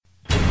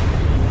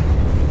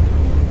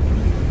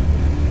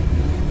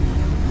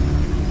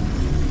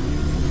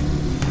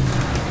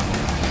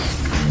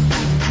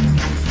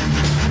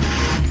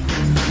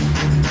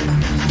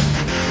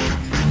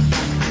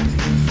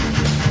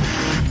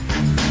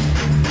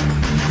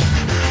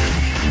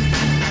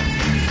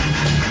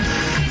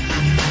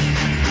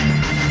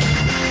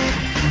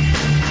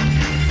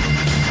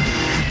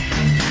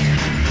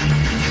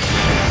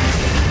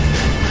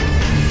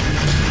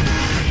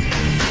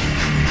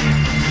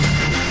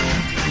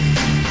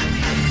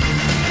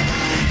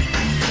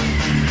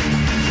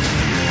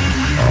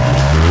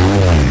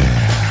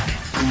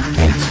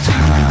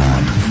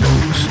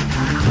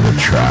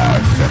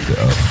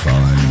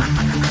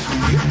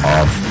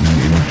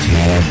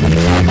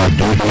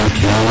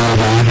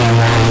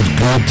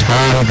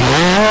and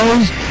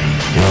girls,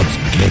 it's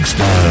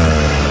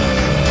Geeksters.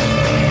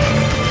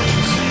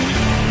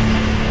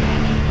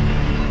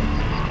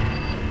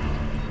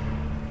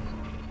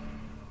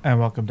 And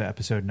welcome to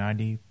episode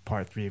 90,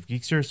 part 3 of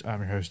Geeksters.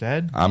 I'm your host,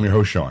 Ed. I'm your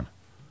host, Sean.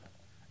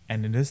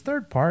 And in this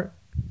third part,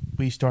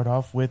 we start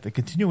off with a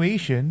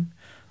continuation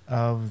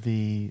of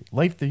the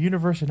life, the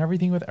universe, and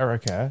everything with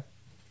Erica.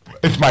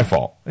 It's my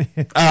fault.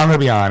 I'm going to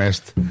be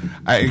honest.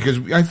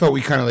 Because I thought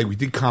we kind of we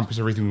did compass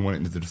everything we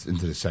wanted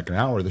into the second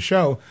hour of the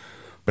show.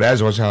 But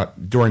as I was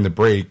out during the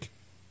break,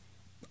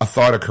 a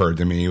thought occurred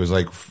to me. It was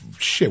like,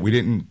 shit, we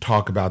didn't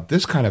talk about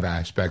this kind of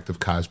aspect of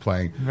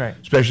cosplaying. Right.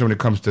 Especially when it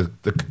comes to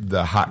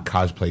the hot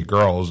cosplay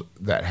girls,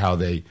 that how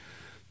they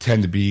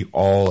tend to be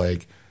all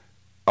like,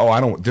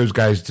 oh, those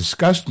guys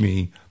disgust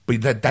me,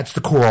 but that's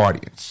the core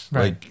audience.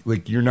 Right.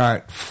 Like you're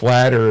not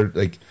flattered.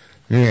 Like,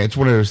 yeah, it's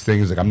one of those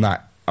things. Like I'm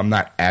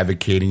not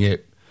advocating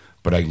it,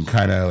 but I can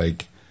kind of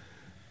like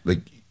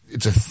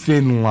it's a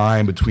thin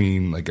line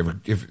between like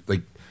if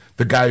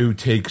the guy who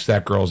takes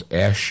that girl's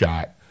ass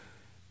shot,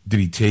 did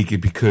he take it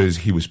because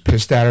he was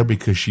pissed at her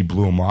because she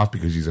blew him off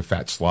because he's a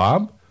fat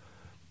slob,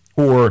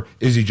 or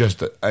is he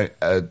just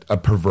a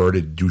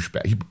perverted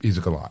douchebag? He's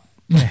a gallant.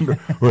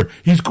 Or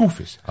he's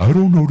goofus. I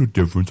don't know the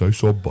difference. I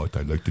saw butt.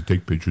 I like to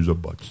take pictures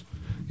of butts.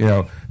 You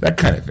know, that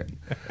kind of thing.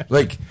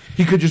 Like,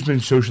 he could just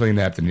been socially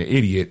inept and an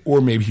idiot,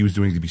 or maybe he was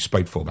doing it to be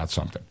spiteful about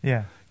something.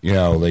 Yeah. You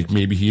know, like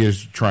maybe he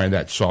is trying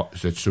that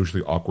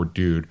socially awkward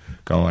dude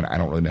going, I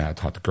don't really know how to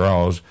talk to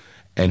girls,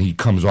 and he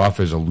comes off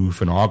as aloof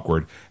and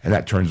awkward, and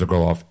that turns the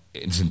girl off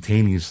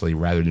instantaneously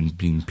rather than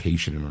being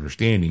patient and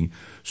understanding.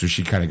 So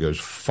she kind of goes,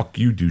 fuck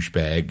you,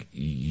 douchebag.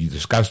 You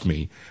disgust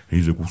me. And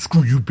he's like, well,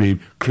 screw you, babe.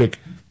 Click,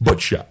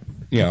 butt shot.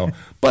 You know,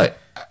 but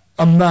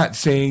I'm not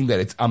saying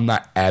that I'm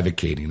not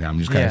advocating that. I'm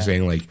just kind of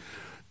saying, like,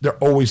 there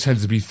always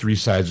tends to be three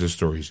sides of the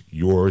stories.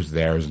 Yours,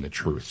 theirs, and the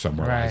truth.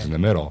 Somewhere lies in the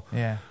middle.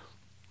 Yeah.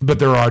 But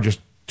there are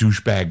just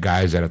douchebag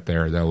guys out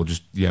there that will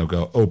just,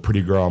 go, oh,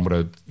 pretty girl, I'm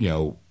going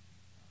to,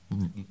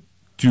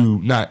 do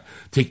not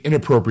take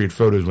inappropriate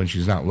photos when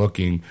she's not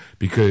looking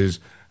because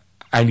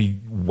I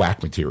need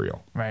whack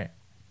material. Right.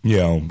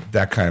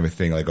 That kind of a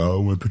thing. Like, oh,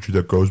 I want to picture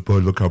that girl's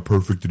butt. Look how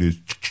perfect it is.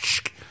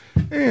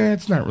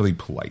 It's not really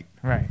polite.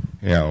 Right.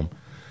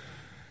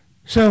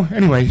 So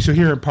anyway,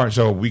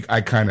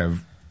 I kind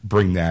of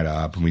bring that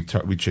up and we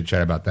chit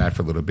chat about that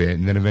for a little bit,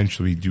 and then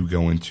eventually we do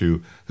go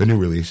into the new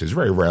releases.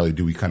 Very rarely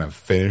do we kind of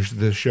finish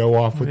the show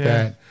off with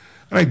that.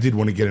 And I did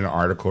want to get an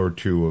article or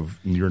two of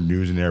your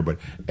news in there, but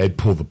Ed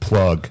pulled the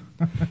plug.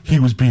 He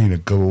was being a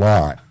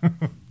gallant.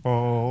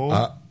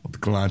 Oh. The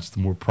gallant's the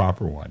more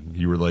proper one.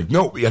 You were like,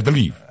 no, we have to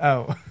leave.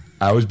 Oh.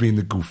 I was being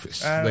the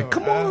goofus. Like,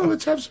 come on,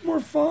 let's have some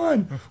more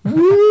fun.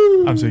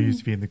 Woo! I'm so used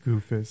to being the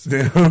goofus.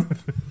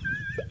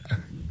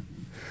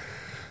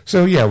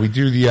 So, yeah, we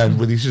do the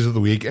releases of the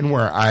week, and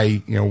where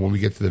when we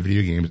get to the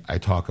video games, I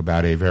talk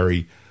about a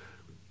very,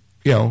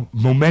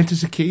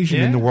 momentous occasion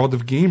in the world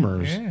of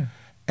gamers. Yeah.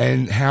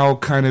 And how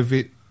kind of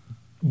it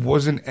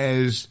wasn't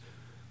as,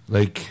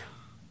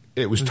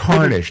 it was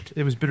tarnished.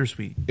 It was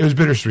bittersweet. It was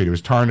bittersweet. It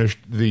was tarnished.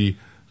 The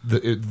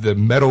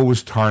metal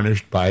was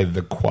tarnished by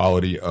the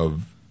quality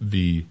of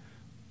the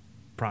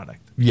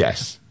product.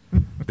 Yes.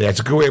 That's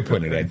a good way of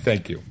putting it, Ed.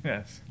 Thank you.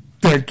 Yes.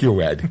 Thank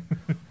you, Ed.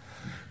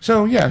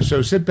 So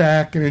sit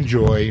back and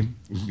enjoy.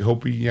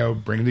 Hope we,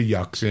 bring the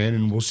yucks in,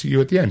 and we'll see you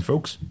at the end,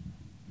 folks.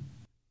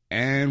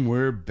 And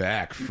we're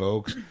back,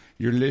 folks.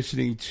 You're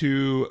listening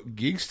to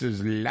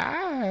Geeksters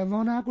live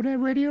on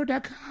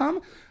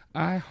AquanetRadio.com,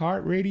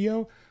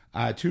 iHeartRadio,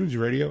 iTunes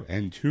Radio,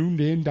 and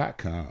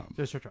TunedIn.com.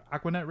 Just search for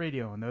Aquanet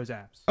Radio on those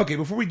apps. Okay,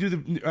 before we do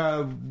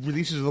the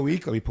releases of the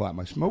week, let me pull out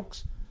my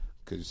smokes,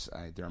 because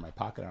they're in my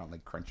pocket. I don't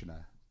like crunching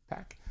a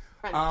pack.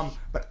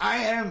 But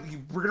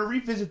we're going to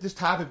revisit this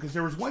topic, because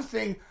there was one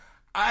thing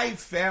I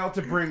failed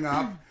to bring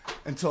up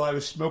until I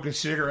was smoking a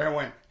cigarette. I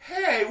went,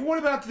 hey, what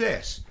about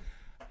this?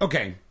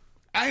 Okay.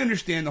 I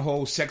understand the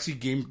whole sexy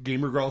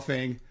gamer girl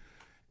thing,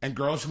 and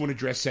girls who want to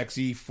dress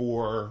sexy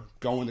for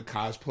going to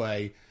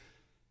cosplay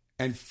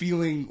and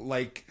feeling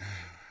like,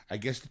 I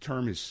guess the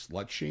term is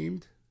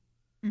slut-shamed.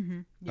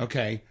 Mm-hmm. Yeah.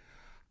 Okay.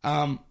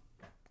 I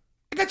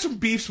got some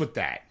beefs with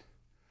that,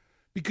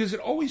 because it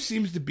always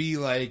seems to be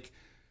like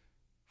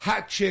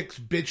hot chicks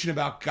bitching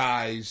about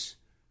guys,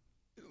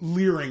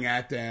 leering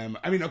at them.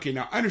 I mean, okay,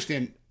 now I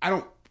understand,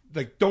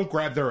 don't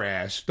grab their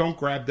ass, don't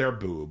grab their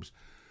boobs.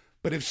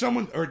 But if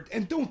someone,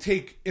 and don't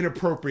take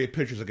inappropriate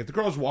pictures. Like if the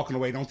girl's walking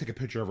away, don't take a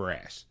picture of her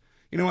ass.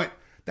 You know what?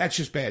 That's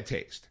just bad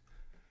taste.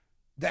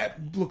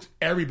 That looks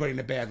everybody in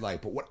a bad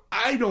light. But what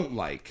I don't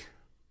like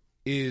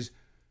is,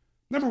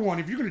 number one,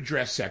 if you're going to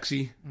dress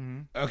sexy,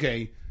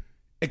 okay,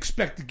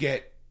 expect to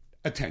get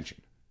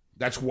attention.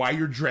 That's why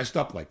you're dressed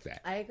up like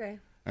that. I agree.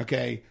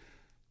 Okay?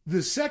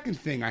 The second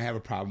thing I have a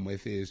problem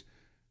with is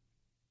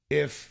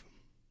if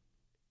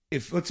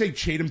let's say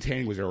Chatham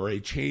Tanning was there, or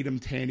a Chatham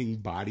Tanning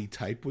body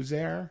type was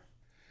there,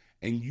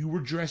 and you were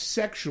dressed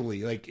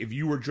sexually, like if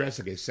you were dressed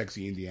like a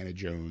sexy Indiana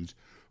Jones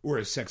or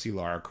a sexy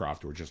Lara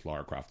Croft or just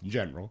Lara Croft in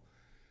general,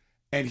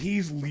 and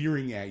he's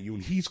leering at you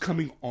and he's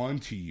coming on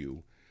to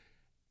you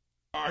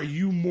are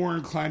you more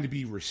inclined to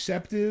be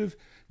receptive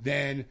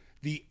than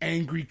the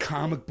angry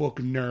comic book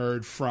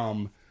nerd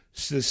from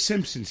The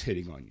Simpsons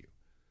hitting on you?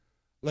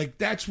 Like,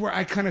 that's where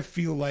I kind of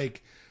feel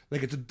like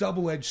it's a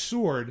double-edged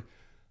sword,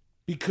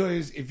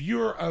 because if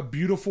you're a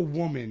beautiful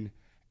woman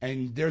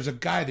and there's a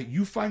guy that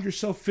you find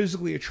yourself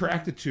physically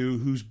attracted to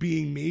who's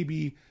being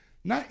maybe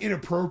not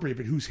inappropriate,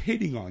 but who's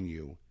hitting on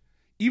you,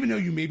 even though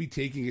you may be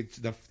taking it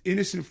to the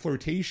innocent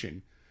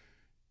flirtation,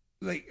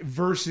 like,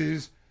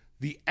 versus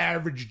the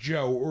average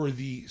Joe or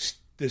the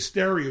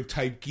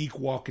stereotype geek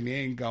walking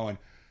in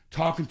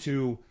talking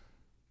to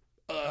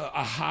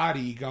a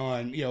hottie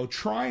going,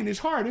 trying his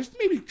hardest,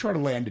 maybe try to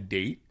land a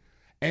date,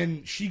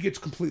 and she gets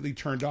completely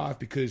turned off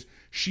because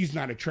she's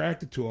not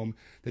attracted to him,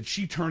 that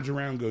she turns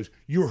around and goes,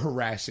 "You're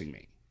harassing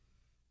me."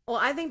 Well,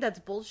 I think that's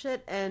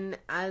bullshit, and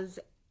as,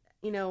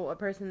 a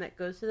person that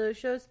goes to those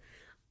shows,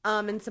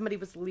 and somebody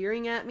was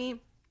leering at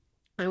me,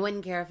 I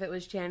wouldn't care if it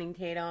was Channing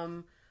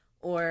Tatum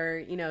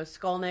or,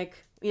 Skolnick,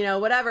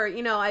 whatever.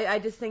 I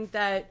just think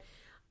that,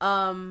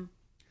 come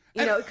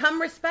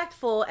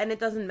respectful, and it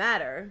doesn't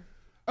matter.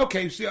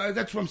 Okay, so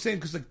that's what I'm saying,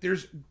 because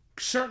there's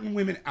certain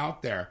women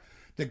out there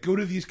that go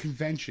to these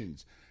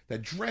conventions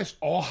that dress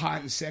all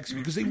hot and sexy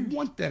because they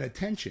want that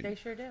attention. They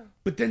sure do.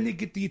 But then they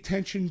get the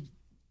attention.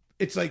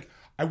 It's like,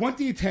 I want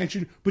the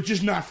attention, but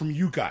just not from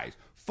you guys.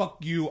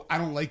 Fuck you. I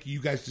don't like you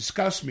guys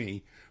discuss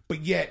me.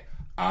 But yet,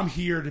 I'm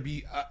here to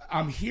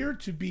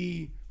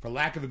be, for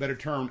lack of a better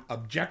term,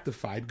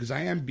 objectified, because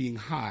I am being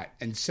hot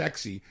and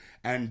sexy,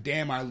 and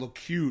damn, I look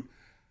cute.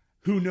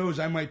 Who knows,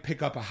 I might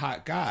pick up a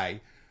hot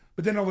guy.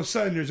 But then all of a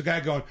sudden, there's a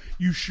guy going,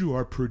 "You sure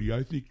are pretty.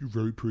 I think you're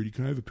very pretty.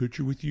 Can I have a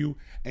picture with you?"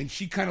 And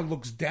she kind of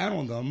looks down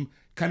on them,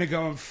 kind of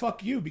going,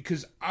 "Fuck you,"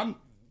 because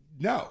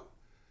no.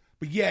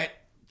 But yet,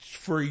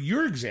 for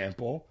your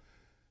example,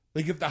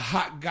 like, if the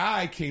hot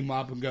guy came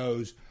up and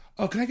goes,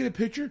 "Oh, can I get a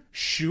picture?"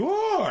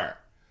 Sure.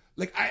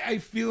 Like, I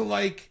feel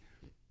like,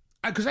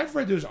 because I've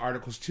read those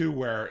articles too,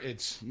 where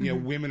it's,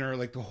 women are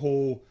like the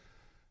whole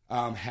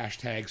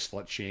hashtag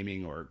slut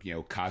shaming or,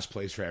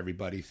 cosplays for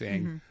everybody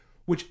thing,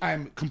 which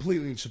I'm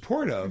completely in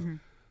support of.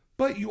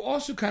 But you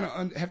also kind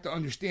of have to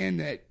understand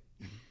that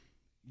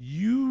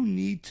you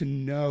need to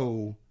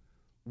know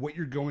what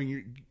you're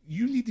you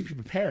need to be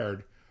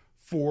prepared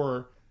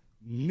for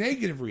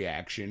negative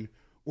reaction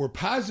or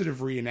positive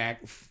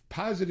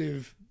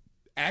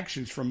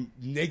actions from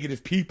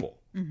negative people.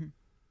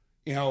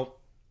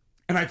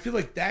 And I feel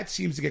like that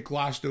seems to get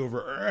glossed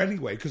over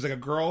anyway, because like a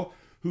girl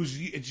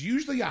it's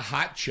usually a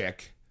hot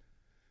chick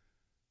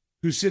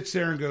who sits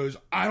there and goes,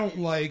 I don't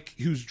like,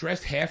 who's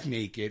dressed half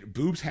naked,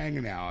 boobs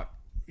hanging out,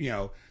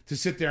 to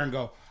sit there and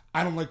go,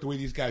 I don't like the way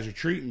these guys are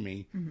treating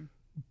me.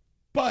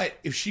 But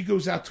if she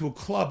goes out to a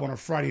club on a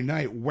Friday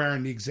night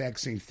wearing the exact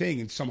same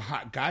thing and some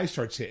hot guy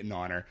starts hitting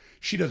on her,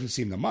 she doesn't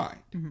seem to mind.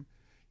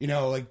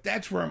 Like,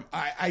 that's where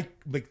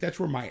that's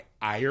where my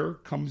ire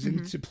comes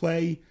into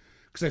play,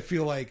 because I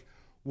feel like,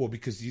 well,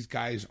 because these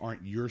guys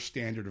aren't your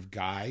standard of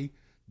guy,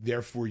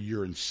 therefore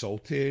you're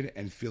insulted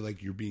and feel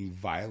like you're being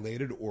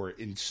violated or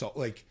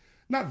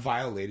not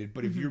violated,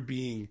 but if you're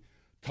being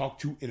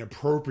talked to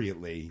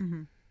inappropriately,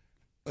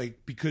 like,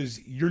 because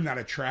you're not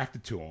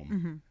attracted to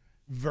them.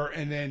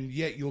 And then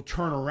yet you'll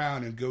turn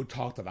around and go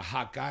talk to the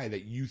hot guy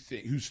that you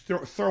think who's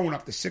throwing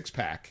up the six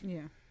pack.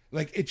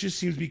 Like, it just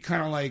seems to be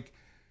kind of like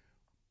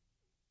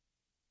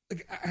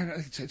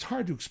it's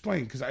hard to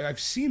explain, because I've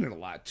seen it a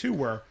lot too,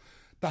 where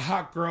the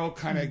hot girl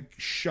kind of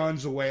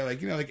shuns away,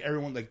 like, like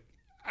everyone, like,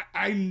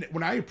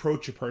 when I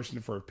approach a person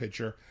for a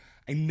picture,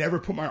 I never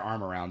put my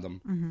arm around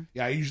them.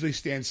 I usually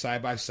stand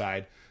side by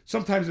side.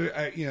 Sometimes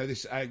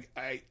I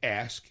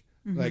ask,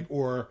 like,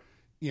 or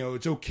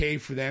it's okay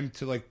for them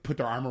to, like, put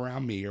their arm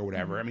around me or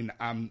whatever. I mean,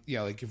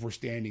 like, if we're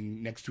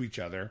standing next to each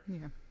other.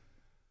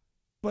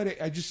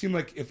 But I just seem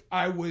like if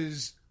I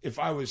was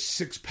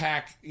six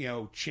pack,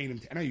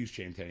 chain, and I use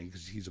Channing Tatum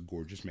because he's a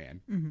gorgeous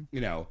man.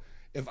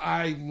 If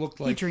I looked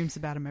like, he dreams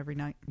about him every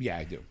night. Yeah,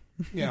 I do.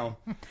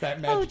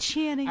 That magic. Oh,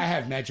 Channing! I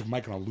have Magic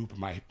Mike on a loop in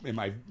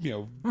my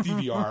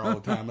DVR all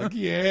the time. Like,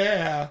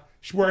 yeah,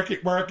 work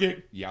it.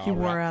 Yeah, he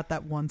wore out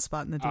that one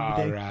spot in the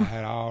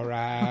DVD. All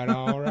right.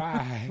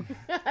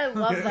 I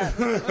love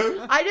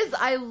that.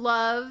 I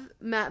love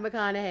Matt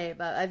McConaughey,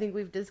 but I think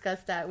we've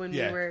discussed that when we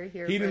were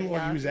here. He didn't look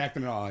like he was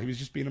acting at all. He was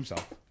just being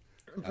himself.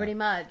 Pretty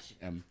much.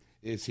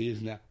 It's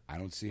his now. I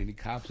don't see any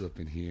cops up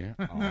in here.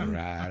 All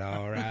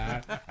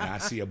right. And I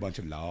see a bunch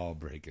of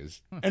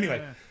lawbreakers.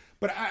 Anyway,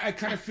 but I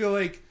kind of feel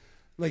like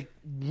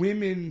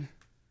women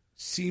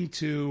seem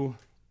to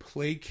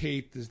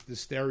placate the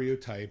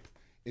stereotype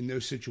in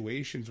those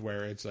situations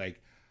where it's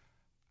like,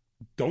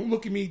 don't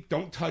look at me,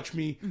 don't touch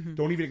me,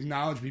 don't even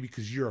acknowledge me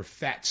because you're a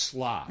fat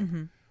slob.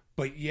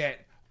 But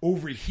yet,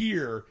 over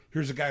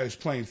here's a guy who's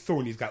playing Thor,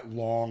 and he's got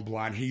long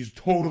blonde hair. He's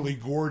totally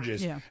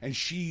gorgeous. And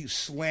she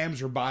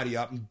slams her body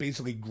up and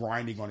basically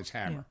grinding on his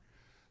hammer.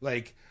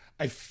 Like,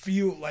 I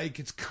feel like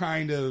it's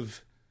kind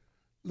of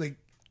like,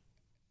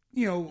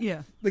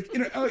 like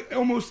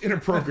almost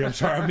inappropriate. I'm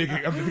sorry, I'm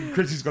thinking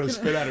Chrissy's going to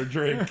spit out her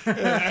drink.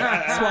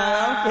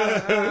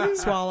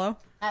 Swallow.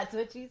 That's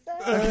what she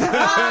said.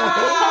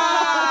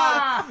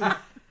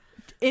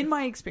 In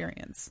my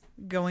experience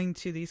going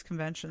to these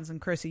conventions,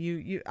 and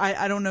Chrissy,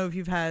 I don't know if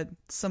you've had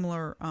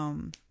similar,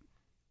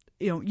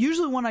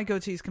 usually when I go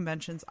to these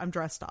conventions, I'm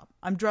dressed up.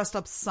 I'm dressed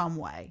up some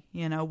way,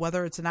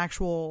 whether it's an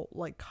actual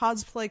like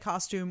cosplay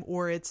costume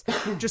or it's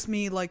just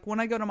me. Like when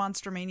I go to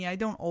Monster Mania, I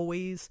don't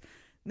always.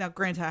 Now,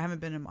 granted, I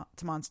haven't been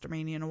to Monster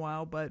Mania in a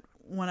while, but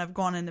when I've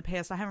gone in the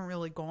past, I haven't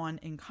really gone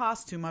in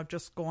costume. I've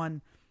just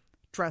gone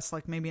dressed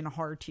like maybe in a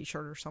horror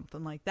t-shirt or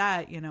something like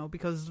that,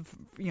 because,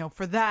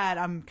 for that,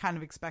 I'm kind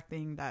of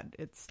expecting that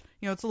it's,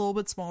 it's a little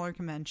bit smaller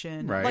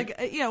convention. Right. Like,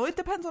 it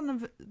depends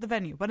on the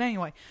venue. But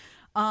anyway,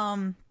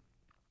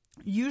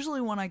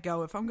 usually when I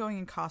go, if I'm going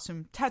in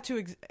costume,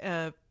 tattoo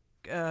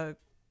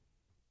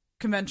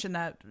convention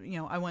that,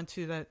 I went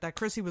to that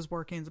Chrissy was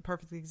working is a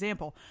perfect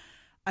example.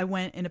 I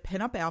went in a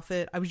pinup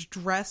outfit. I was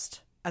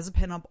dressed as a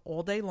pinup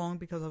all day long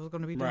because I was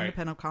going to be doing a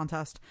pinup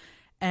contest.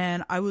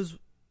 And I was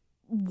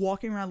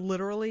walking around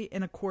literally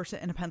in a corset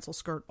and a pencil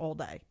skirt all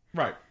day.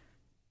 Right.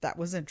 That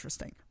was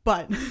interesting.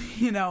 But,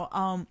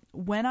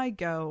 when I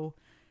go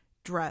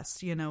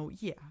dressed,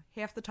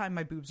 half the time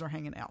my boobs are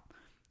hanging out.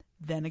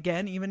 Then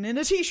again, even in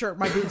a t-shirt,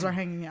 my boobs are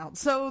hanging out.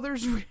 So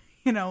there's,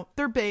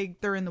 they're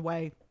big, they're in the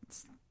way.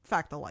 It's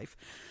fact of life.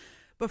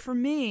 But for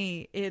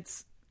me,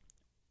 it's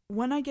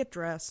when I get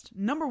dressed,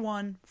 number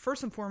one,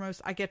 first and foremost,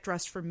 I get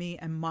dressed for me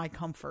and my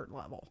comfort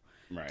level.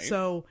 Right.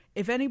 So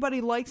if anybody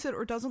likes it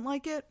or doesn't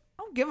like it,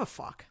 I don't give a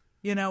fuck.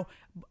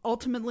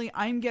 Ultimately,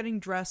 I'm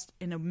getting dressed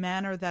in a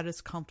manner that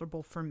is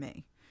comfortable for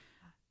me.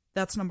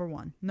 That's number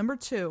one. Number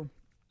two,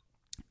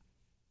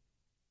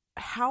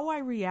 how I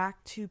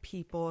react to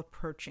people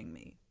approaching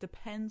me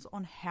depends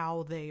on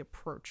how they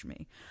approach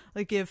me.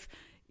 Like if,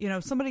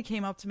 somebody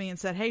came up to me and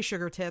said, "Hey,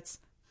 sugar tits."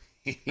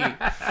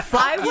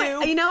 I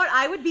would, you know what?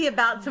 I would be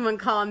about someone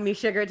calling me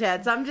sugar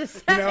tits. I'm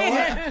just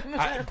saying. You know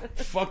what?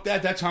 Fuck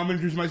that. That's how I'm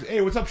introducing myself.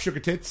 Hey, what's up, sugar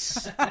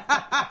tits?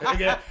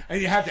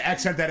 And you have to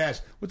accent that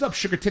ass. What's up,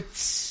 sugar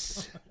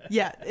tits?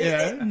 Yeah.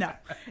 No.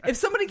 If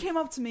somebody came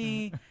up to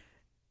me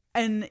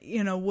and,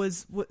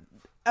 was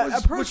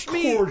approached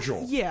me.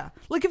 Cordial. Yeah.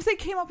 Like if they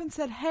came up and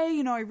said,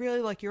 "Hey, I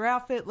really like your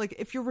outfit." Like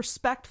if you're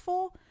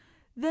respectful,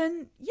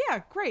 then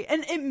yeah, great.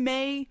 And it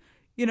may...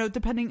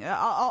 depending,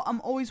 I'm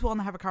always willing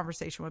to have a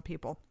conversation with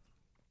people.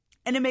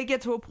 And it may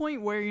get to a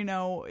point where,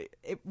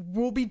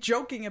 we'll be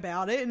joking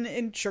about it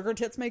and sugar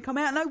tits may come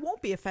out and I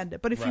won't be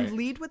offended. But if you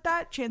lead with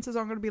that, chances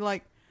are going to be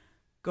like,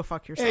 go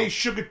fuck yourself. Hey,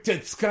 sugar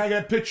tits, can I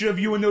get a picture of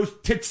you and those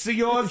tits of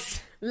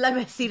yours? Let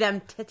me see them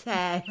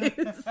titties.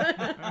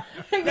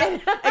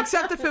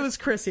 Except if it was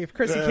Chrissy. If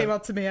Chrissy came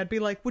up to me, I'd be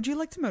like, "Would you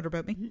like to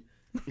motorboat me?"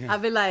 Yeah.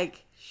 I'd be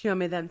like, "Show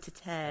me them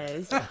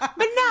titties." But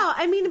no,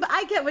 but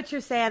I get what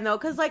you're saying though.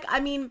 Cause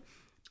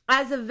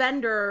as a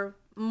vendor,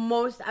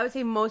 I would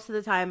say most of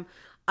the time,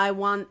 I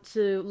want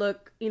to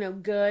look,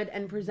 good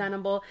and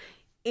presentable.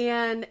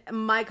 And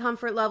my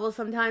comfort level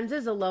sometimes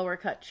is a lower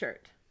cut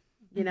shirt,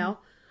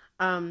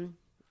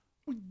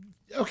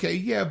 Okay,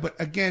 yeah, but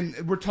again,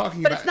 we're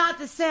talking but about... it's not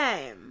the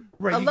same.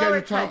 Right, a you guys lower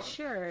are cut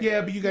shirt. Yeah,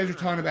 but you guys are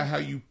talking about how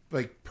you,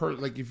 like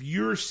if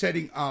you're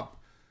setting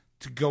up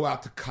to go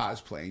out to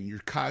cosplay and you're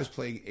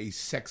cosplaying a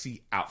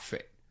sexy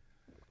outfit,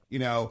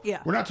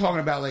 Yeah. We're not talking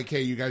about like,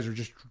 hey, you guys are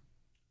just...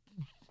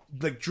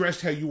 like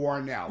dressed how you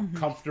are now,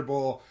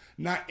 comfortable,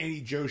 not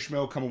any Joe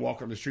Schmo come and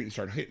walk on the street and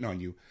start hitting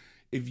on you.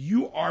 If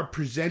you are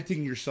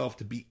presenting yourself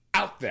to be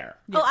out there.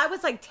 Oh, I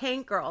was like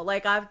Tank Girl.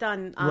 Like I've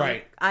done,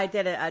 right. I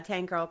did a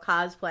Tank Girl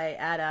cosplay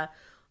at a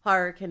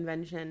horror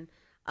convention.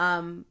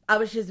 I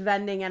was just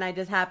vending and I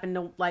just happened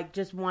to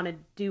just want to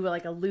do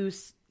like a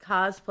loose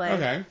cosplay.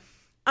 Okay.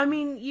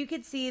 You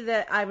could see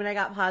that I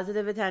got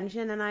positive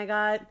attention and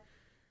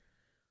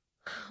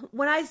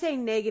when I say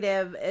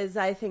negative is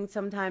I think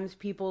sometimes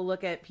people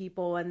look at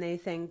people and they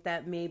think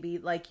that maybe,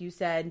 like you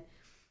said,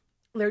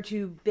 they're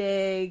too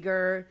big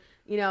or,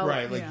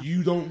 Right,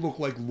 you don't look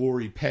like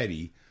Lori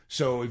Petty.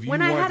 So if you I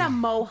had a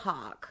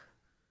mohawk.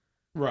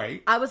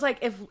 Right. I was like,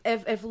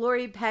 if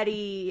Lori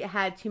Petty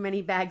had too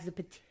many bags of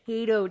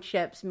potato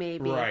chips,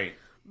 maybe. Right.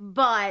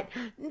 But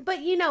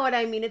you know what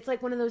I mean? It's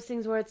like one of those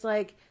things where it's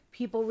like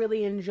people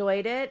really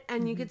enjoyed it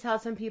and you could tell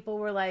some people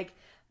were like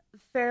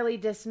fairly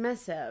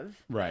dismissive.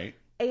 Right.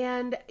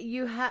 And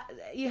you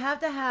have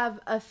to have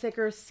a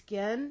thicker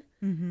skin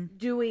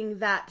doing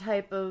that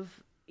type of,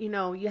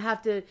 you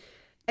have to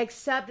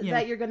accept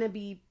that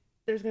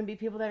there's going to be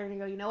people that are going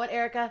to go, "You know what,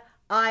 Erica?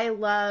 I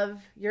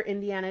love your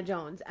Indiana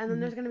Jones." And then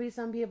there's going to be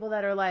some people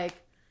that are like,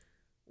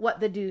 "What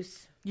the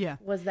deuce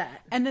was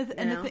that?"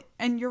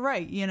 And you're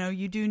right.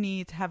 You do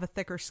need to have a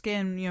thicker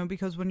skin,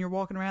 because when you're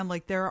walking around,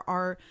 like there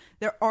are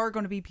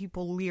going to be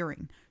people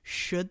leering.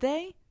 Should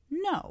they?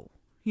 No.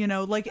 My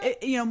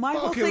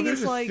whole thing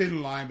is like... there's a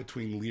thin line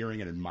between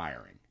leering and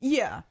admiring.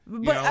 Yeah.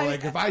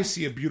 But if I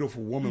see a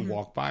beautiful woman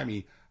walk by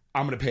me,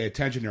 I'm going to pay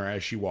attention to her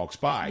as she walks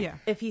by. Yeah.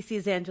 If he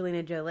sees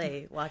Angelina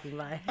Jolie walking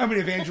by.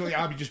 If Angelina,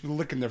 I'll be just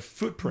licking their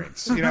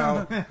footprints,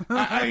 Never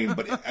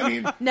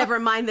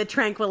mind the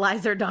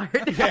tranquilizer dart.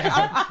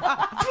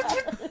 Yeah.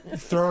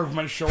 Throw her over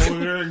my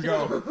shoulder and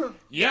go,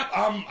 Yep,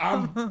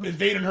 I'm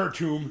invading her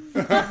tomb.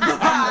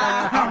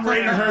 I'm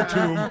raiding her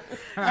tomb.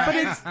 But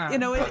it's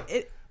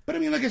But I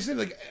mean, like I said,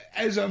 like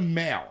as a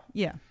male,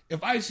 yeah.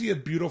 if I see a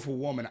beautiful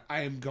woman,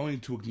 I am going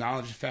to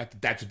acknowledge the fact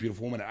that that's a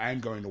beautiful woman, and I am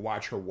going to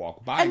watch her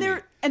walk by me.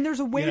 There's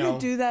a way You know? to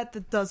do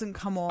that doesn't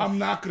come off. I'm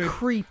not gonna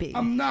creepy.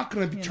 I'm not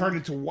gonna be turned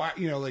into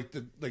like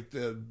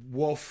the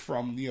wolf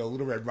from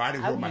Little Red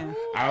Riding Hood.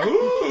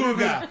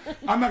 Auga.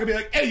 I'm not gonna be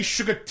like, hey,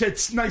 sugar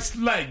tits, nice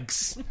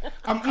legs.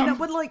 I'm gonna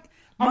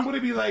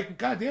be like,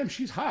 God damn,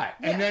 she's hot,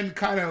 and then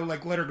kind of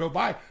like let her go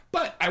by.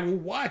 But I will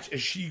watch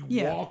as she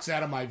walks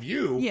out of my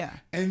view. Yeah.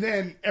 And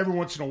then every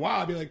once in a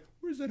while, I'll be like,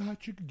 where's that hot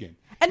chick again?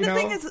 And the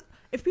thing is,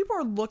 if people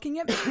are looking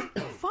at me,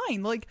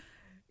 fine. Like,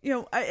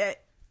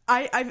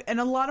 I've and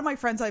a lot of my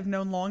friends I've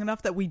known long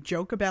enough that we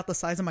joke about the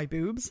size of my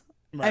boobs.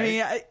 Right. I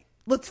mean,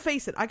 let's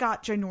face it, I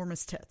got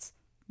ginormous tits.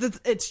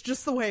 It's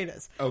just the way it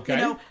is. Okay.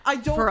 I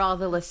don't. For all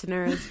the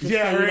listeners, just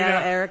Yeah, so you right know,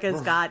 now.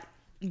 Erica's got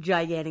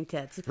gigantic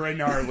tits. Right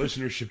now, our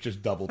listenership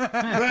just doubled.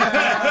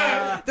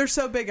 They're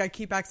so big, I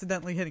keep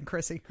accidentally hitting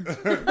Chrissy.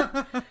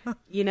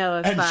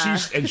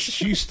 And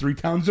she's 3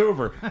 pounds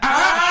over.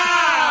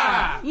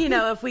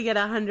 If we get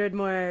 100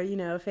 more,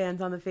 fans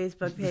on the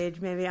Facebook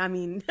page, maybe. I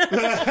mean,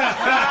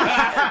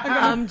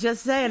 I'm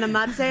just saying. I'm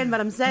not saying, but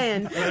I'm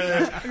saying.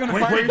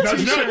 Wait,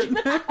 nudge.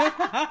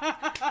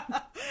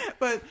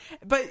 But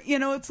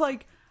it's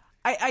like.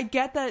 I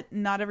get that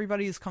not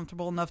everybody is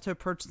comfortable enough to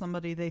approach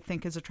somebody they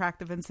think is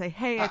attractive and say,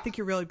 "Hey, I think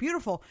you're really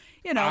beautiful."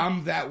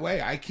 I'm that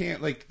way. I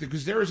can't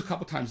because there was a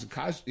couple times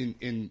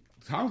in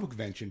comic book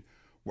convention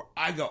where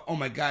I go, "Oh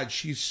my God,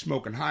 she's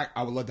smoking hot.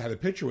 I would love to have a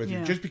picture with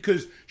her," just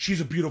because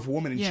she's a beautiful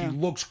woman and she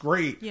looks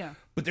great. Yeah.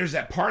 But there's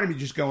that part of me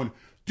just going,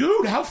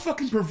 "Dude, how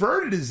fucking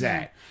perverted is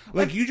that?"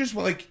 Like you just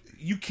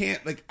you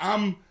can't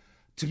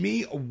To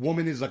me, a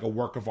woman is like a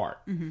work of art.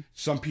 Mm-hmm.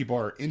 Some people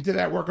are into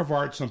that work of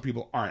art, some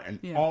people aren't.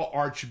 And all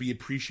art should be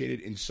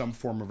appreciated in some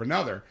form or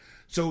another.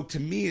 So to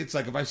me, it's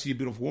like if I see a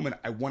beautiful woman,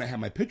 I want to have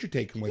my picture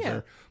taken with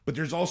her. But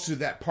there's also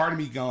that part of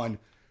me going,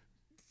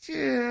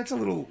 yeah, that's a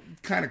little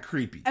kind of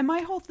creepy. And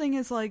my whole thing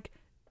is like,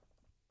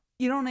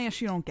 you don't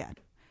ask, you don't get.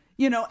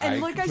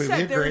 And like I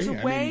said, there's a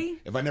way. I mean,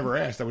 if I never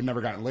asked, I would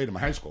never gotten laid in my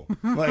high school.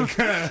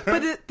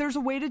 But there's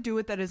a way to do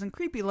it that isn't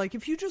creepy. Like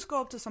if you just go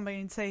up to somebody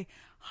and say,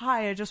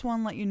 "Hi, I just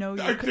want to let you know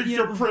I think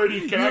you're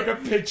pretty. Can I have a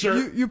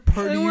picture? You're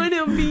pretty. I want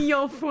to be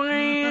your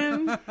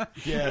friend."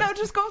 Yeah. No,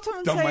 just go up to them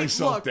and Dumb say,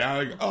 myself "Look,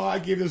 down. Like, I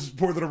gave this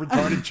poor little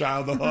retarded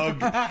child a hug.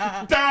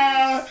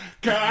 Duh!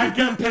 Can I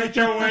get a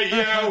picture with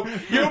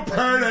you? You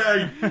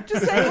pretty.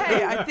 Just say,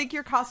 hey, I think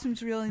your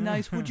costume's really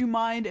nice. Would you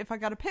mind if I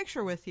got a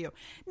picture with you?"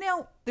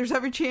 Now, there's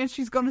every chance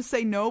she's going to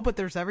say no, but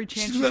there's every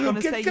chance she's going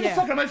to say get yeah. the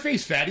fuck out of my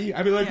face, fatty.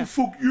 I'd be like,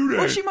 fuck you then.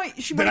 Or she might.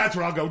 Then that's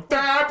where I'll go,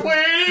 duh,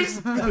 please.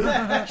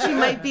 She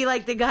might be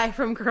like the guy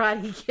from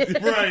Karate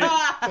Kid.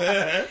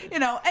 Right.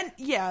 And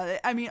yeah,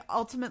 I mean,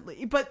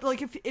 ultimately, but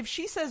like if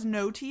she says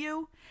no to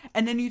you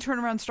and then you turn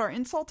around and start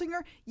insulting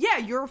her, yeah,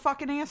 you're a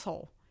fucking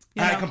asshole.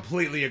 I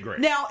completely agree.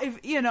 Now, if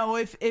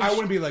I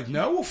wouldn't be like,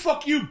 no, well,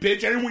 fuck you, bitch.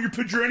 I didn't want your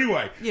picture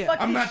anyway. Yeah.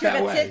 Fuck I'm you, not that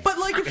sugar way. tits. but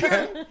like if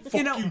you're,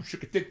 Fuck you,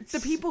 sugar tits.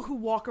 the people who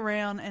walk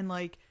around and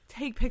like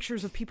take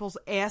pictures of people's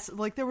ass,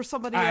 like there was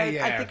somebody,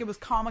 I think it was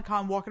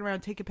Comic-Con, walking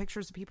around taking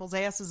pictures of people's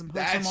asses and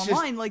posting them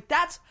online. Like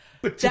that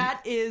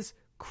is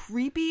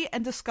creepy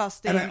and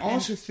disgusting. And I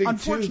also think,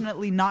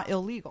 unfortunately, not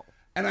illegal.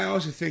 And I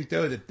also think,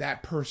 though,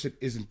 that person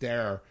isn't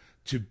there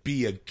to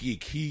be a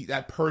geek.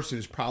 That person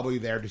is probably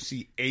there to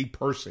see a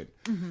person.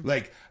 Mm-hmm.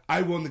 Like,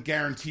 I will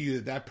guarantee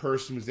you that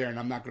person was there, and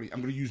I'm going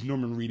to use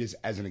Norman Reedus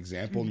as an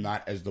example,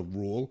 not as the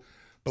rule.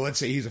 But let's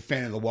say he's a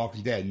fan of The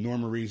Walking Dead.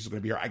 Norman Reedus is going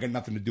to be here. I got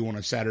nothing to do on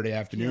a Saturday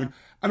afternoon. Yeah.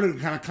 I'm going to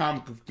kind of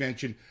comic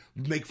convention,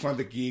 make fun of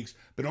the geeks.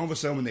 But all of a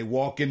sudden, when they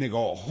walk in, they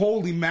go,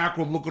 "Holy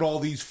mackerel, look at all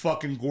these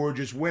fucking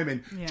gorgeous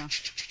women." Yeah.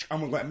 I'm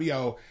going to let me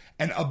go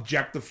and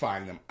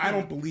objectifying them. I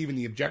don't believe in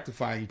the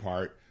objectifying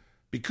part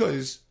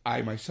because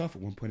I myself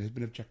at one point has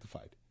been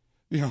objectified.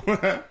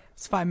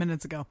 It's 5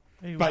 minutes ago.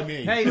 By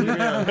me. Hey,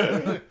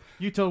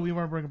 you told we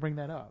weren't going to bring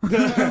that up.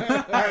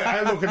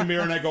 I look in the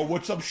mirror and I go,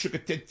 "What's up, sugar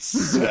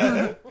tits?"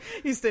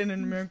 He's standing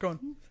in the mirror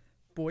going,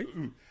 "Boy,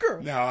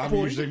 girl." No, I'm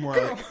boy, usually more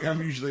girl.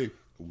 like,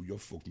 "Oh, you'll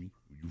fuck me.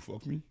 You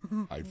fuck me?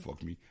 I'd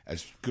fuck me."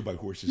 As Goodbye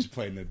Horses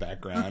playing in the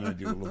background, I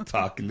do a little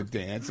talk in the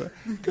dance.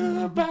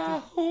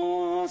 Goodbye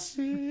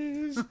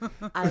Horses.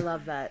 I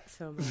love that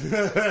so much.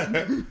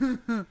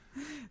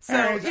 So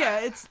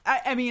yeah, it's.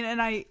 I mean,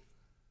 and I.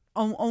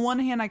 On one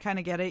hand, I kind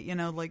of get it.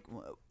 Like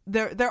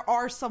there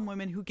are some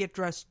women who get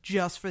dressed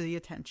just for the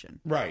attention.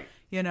 Right.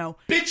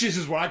 Bitches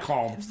is what I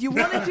call them. If you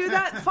want to do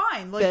that,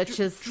 fine. Like,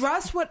 Bitches.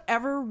 Dress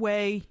whatever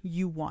way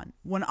you want.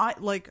 When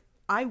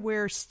I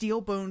wear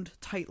steel-boned,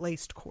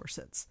 tight-laced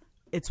corsets.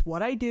 It's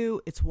what I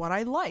do. It's what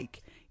I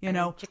like.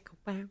 Exactly.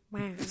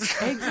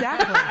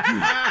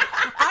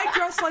 I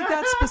dress like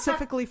that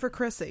specifically for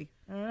Chrissy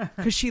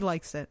because she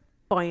likes it.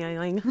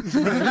 Boing.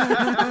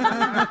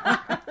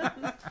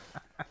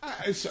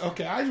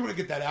 Okay, I just want to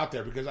get that out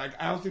there because I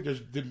don't think there's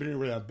been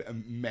really a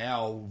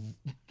male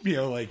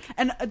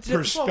And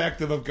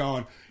perspective of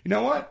going, you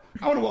know what?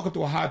 I want to walk up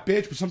to a hot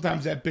bitch, but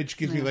sometimes that bitch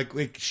gives me I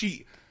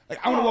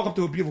want to walk up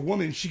to a beautiful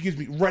woman and she gives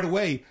me right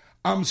away.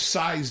 I'm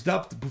sized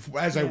up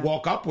as I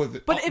walk up with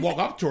it. Walk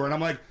up to her and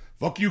I'm like,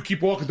 fuck you,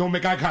 keep walking, don't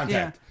make eye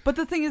contact. Yeah. But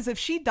the thing is, if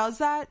she does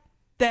that,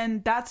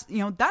 then that's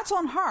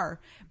on her.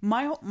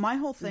 My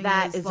whole thing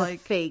That is like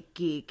a fake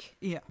geek.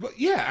 Yeah. But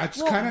yeah,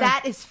 it's kind of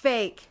that is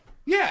fake.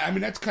 Yeah, I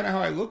mean that's kind of how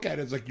I look at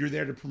it. It's like you're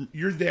there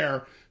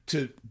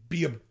to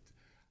be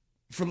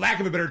for lack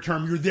of a better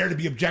term, you're there to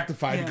be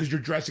objectified because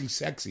you're dressing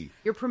sexy.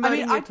 You're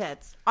promoting your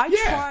tits. I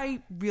try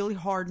really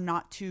hard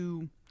not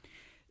to,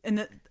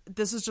 and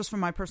this is just from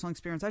my personal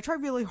experience. I try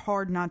really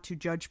hard not to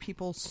judge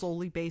people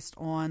solely based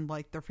on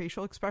like their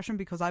facial expression,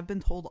 because I've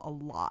been told a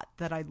lot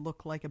that I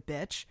look like a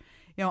bitch.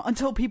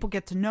 Until people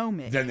get to know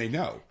me. Then they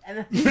know.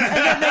 And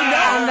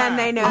then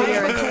they know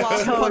you're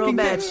a total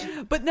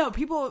bitch. But no,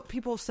 people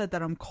have said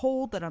that I'm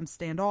cold, that I'm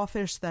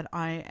standoffish, that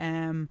I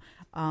am,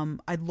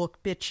 I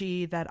look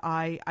bitchy, that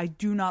I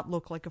do not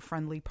look like a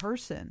friendly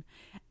person.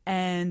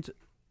 And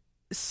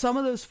some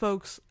of those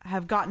folks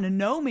have gotten to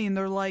know me, and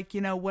they're like,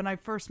 when I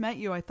first met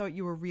you, I thought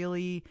you were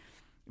really,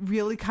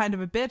 really kind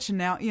of a bitch, and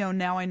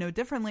now I know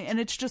differently. And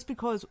it's just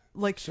because,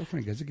 like, so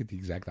funny because I get the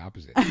exact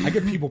opposite. I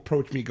get people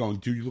approach me going,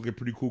 dude, you look like a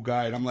pretty cool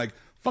guy, and I'm like,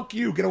 fuck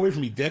you, get away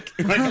from me, dick.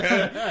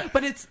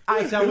 But that's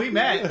how we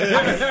met.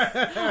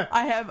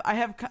 I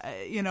have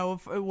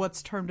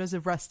what's termed as a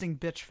resting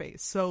bitch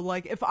face. So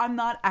like, if I'm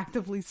not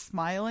actively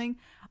smiling,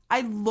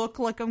 I look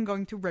like I'm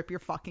going to rip your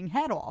fucking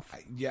head off.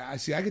 I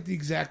see. I get the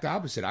exact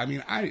opposite. I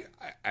mean, I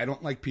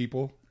don't like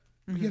people.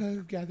 We get a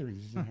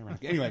gatherings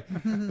anyway.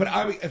 But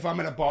if I'm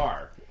at a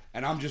bar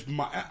and I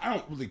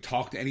don't really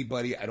talk to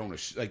anybody. I don't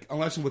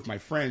unless I'm with my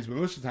friends. But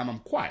most of the time, I'm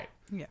quiet.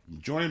 Yeah,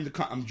 I'm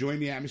enjoying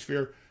the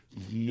atmosphere.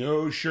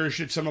 No sure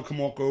shit. Someone will come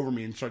walk over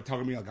me and start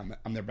talking to me like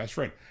I'm their best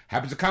friend.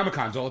 Happens at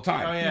Comic-Cons all the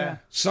time. Oh yeah.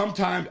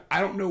 Sometimes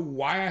I don't know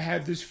why I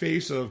have this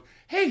face of,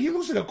 hey, he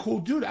looks like a cool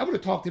dude. I would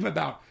have talked to him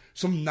about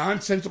some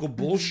nonsensical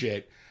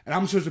bullshit. And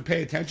I'm supposed to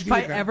pay attention to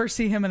you. If I ever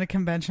see him in a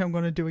convention, I'm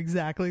going to do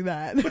exactly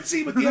that. But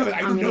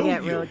I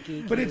know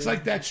you. But it's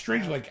like that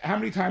strange. Like, how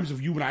many times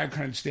have you and I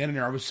kind of standing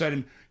there, all of a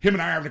sudden, him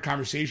and I are having a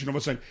conversation, all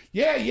of a sudden,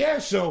 yeah,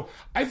 so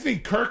I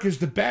think Kirk is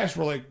the best.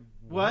 We're like,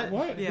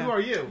 what? Yeah. Who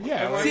are you?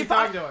 Yeah. Why are you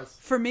talking to us?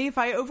 For me, if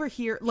I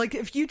overhear, like,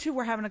 if you two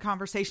were having a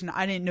conversation,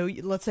 I didn't know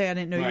you, let's say I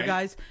didn't know you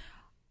guys,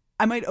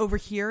 I might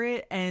overhear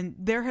it. And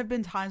there have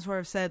been times where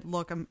I've said,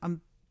 look,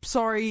 I'm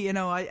sorry,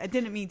 I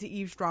didn't mean to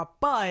eavesdrop,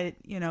 but,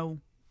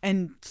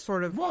 and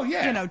sort of,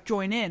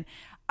 join in.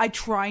 I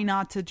try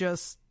not to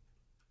just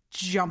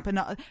jump in,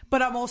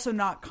 but I'm also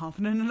not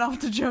confident enough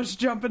to just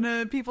jump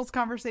into people's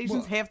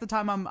conversations. Half the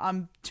time,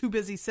 I'm too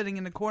busy sitting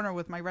in the corner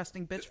with my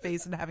resting bitch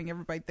face and having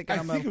everybody think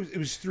I'm it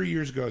was 3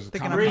 years ago.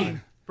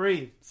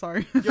 Breathe.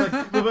 Sorry. You're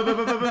like,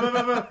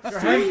 your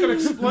head's going to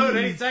explode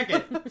any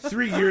second.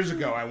 3 years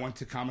ago, I went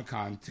to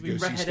Comic-Con to go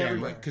see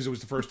Stan Lee, because it was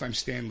the first time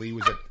Stan Lee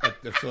was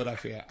at the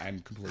Philadelphia.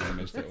 I'm completely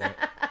missed it.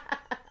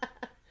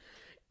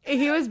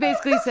 He was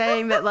basically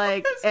saying that,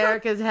 like,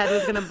 Erica's head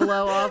was going to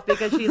blow off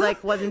because she,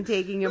 like, wasn't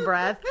taking a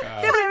breath.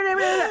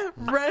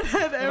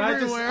 Redhead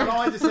everywhere.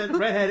 I just said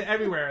redhead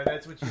everywhere.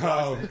 That's what you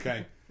Oh,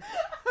 okay.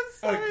 I'm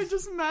sorry.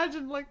 Just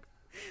imagine, like,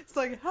 it's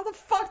like, how the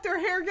fuck did her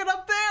hair get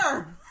up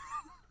there?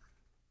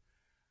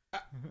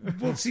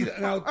 Well, see,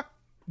 now,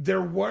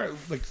 there were,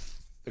 like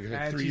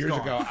 3 years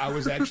ago, I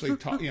was actually,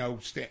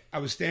 I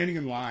was standing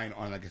in line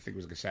on, like, I think it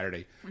was like a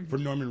Saturday, for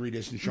Norman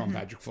Reedus and Sean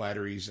Patrick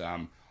Flattery's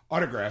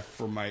autograph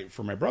for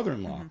my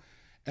brother-in-law,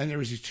 and there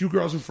was these two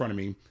girls in front of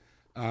me,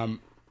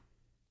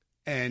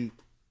 and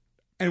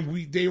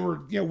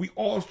we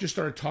all just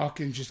started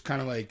talking, just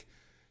kind of like,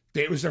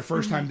 it was their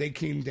first time. They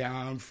came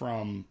down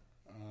from,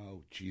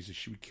 oh Jesus,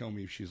 she would kill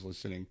me if she's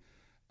listening,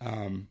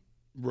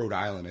 Rhode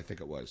Island, I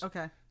think it was.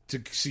 Okay.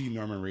 To see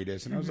Norman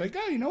Reedus, and I was like,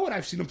 oh, you know what?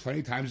 I've seen him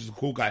plenty of times. He's a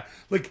cool guy.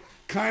 Like,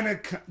 kind of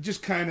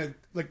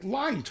like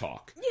line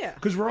talk. Yeah.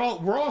 Because we're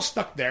all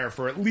stuck there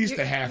for at least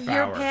a half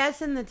hour. You're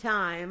passing the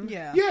time.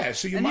 Yeah. Yeah.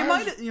 So you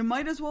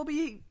might as well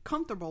be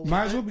comfortable.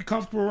 Might as well be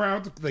comfortable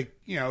around. Like,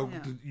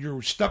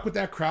 you're stuck with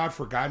that crowd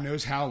for God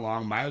knows how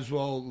long. Might as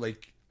well,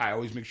 like, I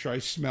always make sure I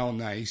smell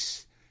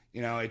nice.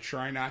 I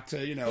try not to,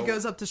 He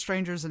goes up to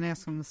strangers and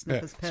asks them to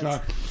sniff his pits.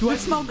 Do I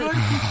smell good?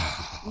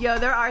 Yo,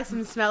 there are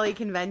some smelly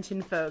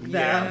convention folk, though.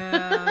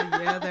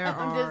 Yeah, there are.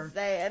 I'm just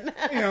saying.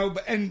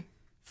 And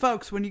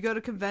folks, when you go to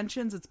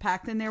conventions, it's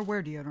packed in there.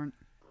 Wear deodorant.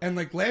 And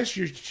like last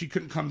year, she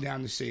couldn't come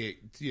down to say,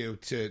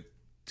 to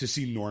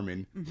see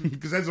Norman,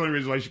 because that's the only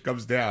reason why she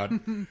comes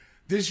down.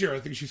 This year, I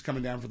think she's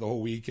coming down for the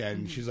whole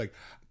weekend. She's like,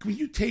 "Can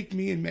you take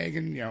me and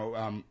Megan?"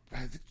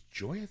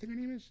 Joy, I think her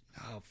name is.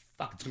 Oh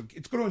fuck,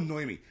 it's going to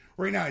annoy me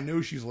right now. I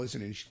know she's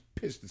listening. She's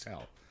pissed as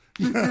hell.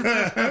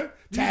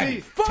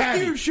 Tabby, fuck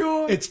you,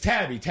 Sean. It's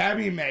Tabby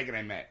and Megan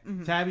I met.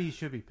 Tabby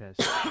should be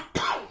pissed.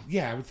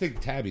 Yeah, I would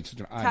think Tabby. It's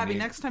such an odd Tabby, name.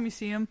 next time you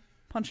see him,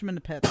 punch him in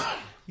the pits.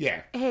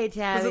 Yeah. Hey,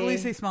 Tabby. Because at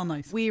least they smell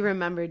nice. We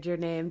remembered your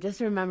name.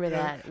 Just remember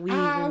that.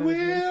 I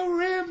will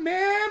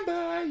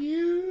remember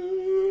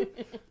you.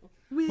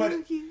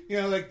 But you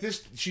know, like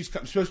this, she's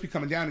supposed to be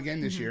coming down again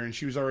this year, and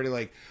she was already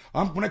like,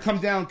 "When I come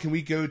down, can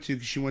we go to?"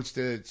 'Cause she wants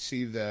to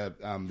see the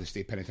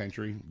state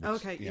penitentiary.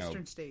 Okay, you know,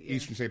 Eastern State, yeah.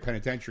 Eastern State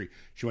Penitentiary.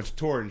 She wants to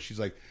tour, and she's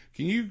like,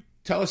 "Can you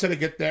tell us how to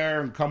get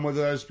there and come with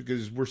us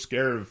because we're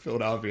scared of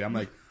Philadelphia?" I'm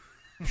like,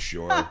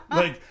 "Sure."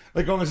 like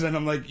all of a sudden,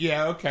 I'm like,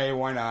 "Yeah, okay,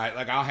 why not?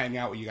 Like, I'll hang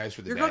out with you guys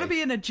for the You're day." going to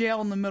be in a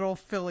jail in the middle of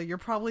Philly. You're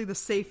probably the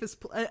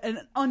safest,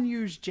 an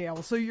unused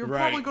jail. So you're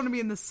probably Right. going to be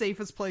in the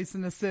safest place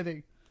in the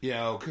city. You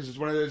know, because it's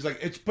one of those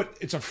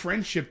it's a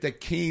friendship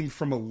that came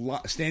from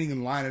standing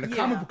in line at a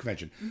comic book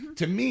convention.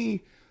 To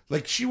me,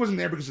 like she wasn't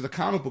there because of the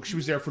comic book; she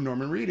was there for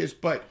Norman Reedus.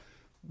 But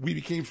we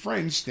became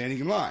friends standing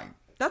in line.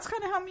 That's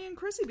kind of how me and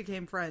Chrissy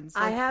became friends.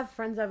 I have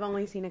friends I've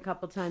only seen a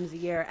couple times a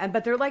year,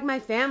 but they're like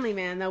my family,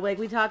 man. Though, like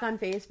we talk on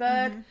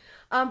Facebook.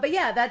 But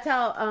yeah, that's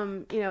how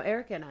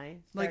Erica and I.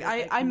 Like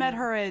started I met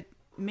her at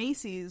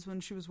Macy's when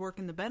she was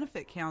working the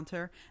benefit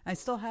counter. I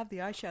still have the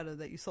eyeshadow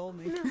that you sold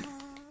me.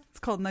 It's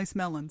called Nice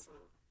Melons.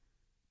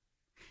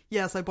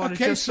 Yes, I bought it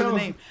just for the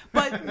name.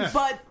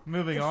 But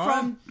Moving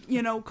from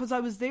because I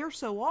was there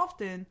so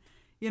often,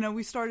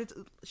 we started.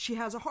 She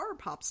has a Horror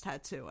Pops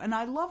tattoo, and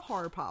I love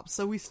Horror Pops.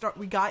 So we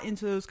got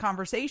into those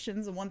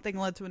conversations, and one thing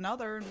led to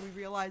another, and we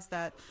realized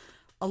that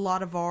a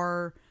lot of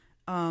our,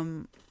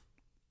 a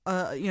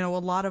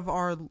lot of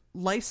our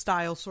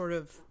lifestyle sort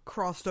of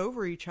crossed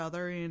over each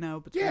other. Between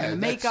the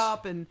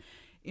makeup and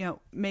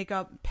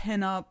makeup,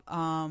 pinup.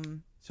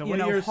 So what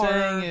you're horror.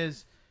 saying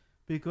is,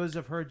 because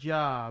of her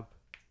job,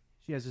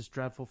 she has this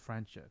dreadful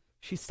friendship.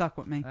 She stuck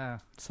with me. Ah.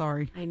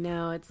 Sorry. I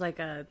know it's like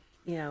a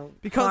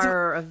Because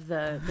horror of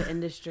the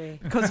industry.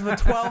 Because of a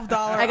 $12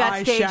 I got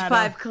eyeshadow. stage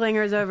 5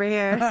 clingers over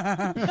here.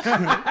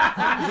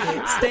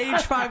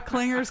 Stage 5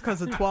 clingers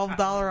because of $12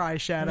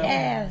 eyeshadow.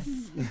 Yes.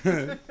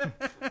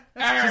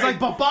 She's like,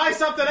 but buy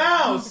something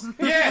else.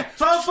 Yeah,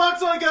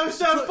 $12 only goes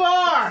so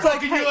far.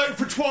 fucking you like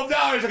for $12.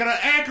 I got an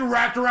anchor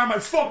wrapped around my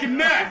fucking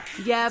neck.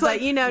 Yeah, It's but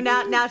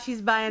like- now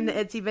she's buying the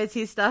itsy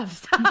bitsy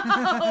stuff.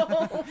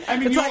 So. I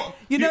mean, It's like,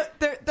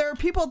 there are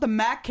people at the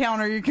Mac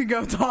counter you can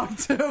go talk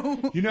to.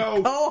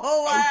 Go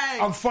away.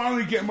 I'm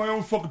finally getting my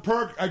own fucking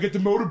perk. I get the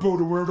motorboat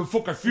or wherever the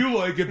fuck I feel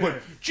like it,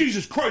 but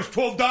Jesus Christ,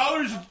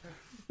 $12?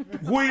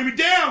 Weighing me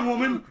down,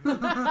 woman. All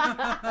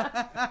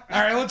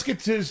right, let's get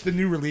to the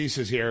new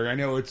releases here. I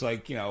know it's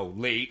like,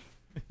 late.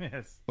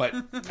 Yes. But,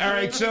 all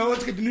right, so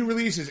let's get the new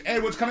releases.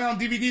 Ed, what's coming out on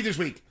DVD this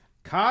week?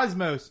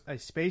 Cosmos, a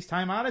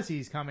Space-Time Odyssey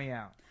is coming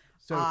out.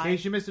 So in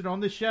case you missed it on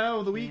the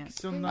show, the week,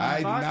 I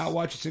did not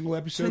watch a single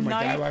episode.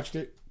 My dad watched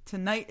it.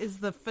 Tonight is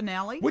the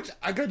finale. Which,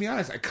 I gotta be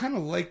honest, I kind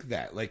of like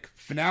that. Like,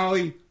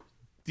 finale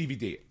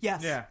DVD.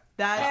 Yes. Yeah.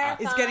 That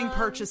is getting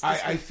purchased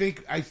this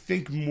week. I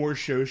think more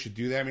shows should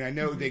do that. I mean, I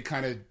know they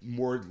kind of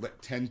more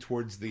tend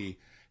towards the,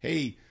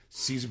 hey,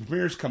 season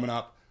premieres coming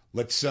up,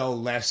 let's sell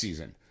last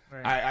season.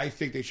 Right. I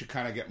think they should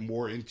kind of get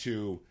more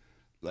into,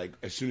 like,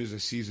 as soon as the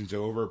season's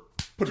over,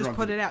 put it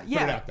out. Yeah.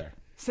 Put it out there.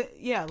 So,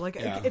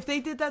 if they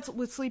did that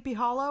with Sleepy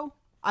Hollow,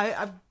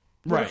 I would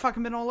Right. have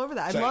fucking been all over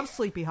that. So, I love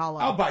Sleepy Hollow.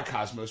 I'll buy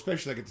Cosmo,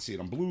 especially if I get to see it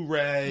on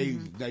Blu-ray,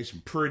 nice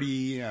and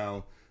pretty,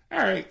 All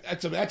right,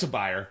 that's a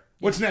buyer.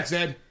 What's next,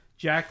 Ed?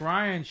 Jack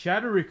Ryan,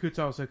 Shadow Recruit's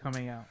also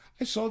coming out.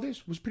 I saw this.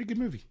 It was a pretty good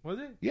movie. Was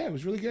it? Yeah, it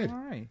was really good. All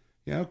right.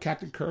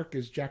 Captain Kirk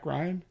is Jack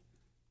Ryan.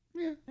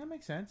 Yeah, That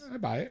makes sense. I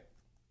buy it.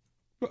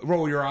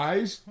 Roll your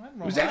eyes. I It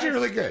roll was my actually eyes.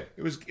 really good.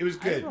 It was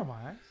I good. roll my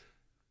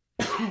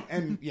eyes.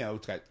 And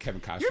it's got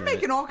Kevin Costner. You're in it.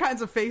 making all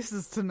kinds of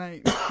faces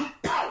tonight.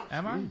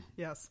 Am I?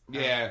 Yes.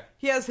 Yeah.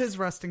 He has his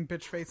resting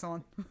bitch face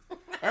on.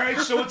 All right.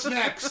 So what's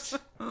next?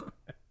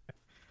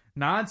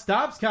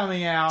 Non-Stop's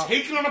coming out.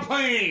 Taking on a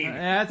plane.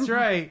 That's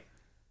right.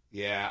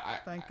 Yeah.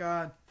 Thank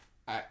God.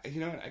 You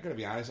know what? I gotta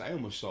be honest. I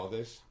almost saw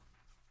this.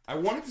 I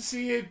wanted to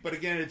see it, but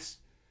again, it's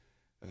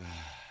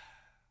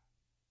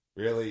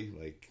really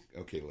like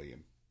okay, Liam.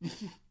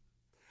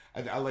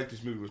 I like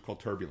this movie. It was called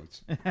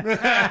Turbulence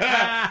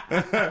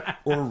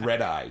or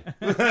Red Eye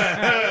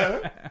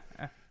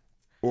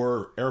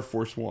or Air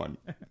Force One.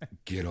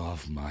 Get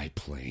off my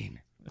plane.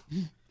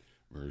 Get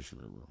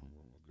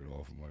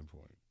off my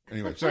plane.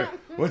 Anyway, sorry.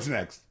 What's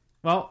next?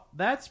 Well,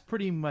 that's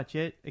pretty much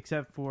it,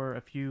 except for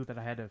a few that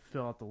I had to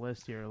fill out the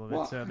list here a little bit.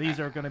 Well, So these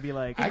are going to be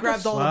like... I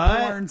Grabbed all What?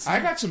 the porns. I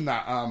got some.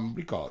 What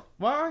do you call it?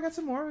 Well, I got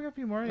some more. We got a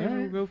few more. Yeah,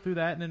 we'll go through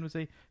that, and then we'll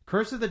say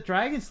Curse of the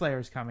Dragon Slayer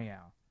is coming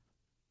out.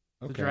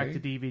 The Okay.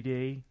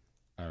 direct-to-DVD.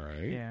 All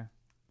right. Yeah.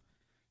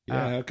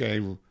 Yeah. Okay.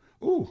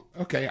 Ooh.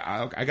 Okay.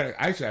 I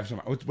actually have some.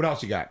 What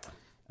else you got?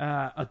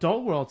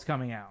 Adult World's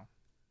coming out.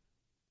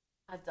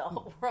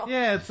 Adult world.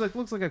 Yeah, it's like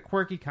looks like a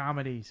quirky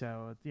comedy,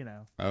 so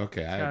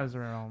Okay. guys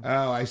are own.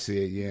 Oh, I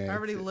see it. Yeah. I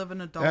already live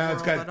in a adult It's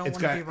world. got. I don't It's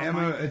want to got be Emma.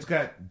 reminded. It's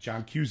got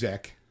John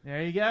Cusack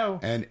There you go.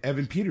 and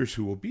Evan Peters,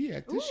 who will be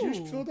at this year's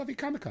Ooh. Philadelphia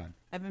Comic Con.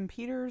 Evan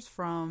Peters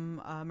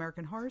from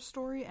American Horror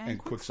Story and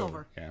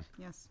Quicksilver. Yeah.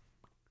 Yes.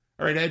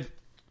 All right, Ed.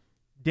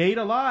 Date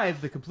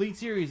Alive, the complete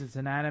series. It's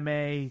an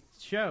anime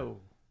show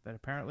that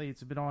apparently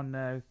it's been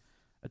on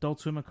Adult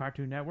Swim and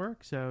Cartoon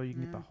Network, so you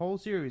can get the whole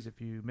series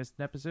if you missed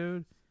an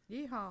episode.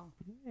 Yeehaw.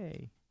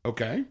 Yay.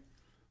 Okay.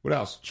 What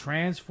else?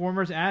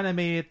 Transformers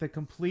Animated, the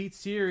complete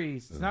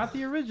series. It's not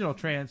the original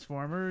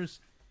Transformers.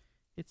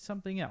 It's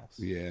something else.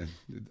 Yeah,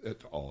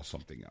 it's all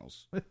something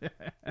else.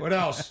 What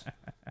else?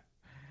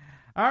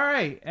 All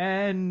right,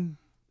 and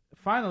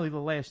finally the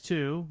last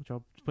two, which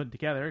I'll put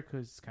together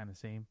because it's kind of the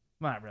same.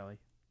 Not really.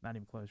 Not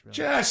even close, really.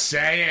 Just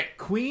say it.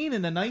 Queen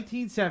in the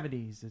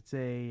 1970s. It's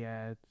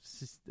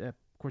of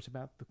course,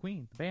 about the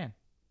Queen, the band.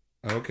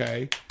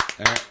 Okay.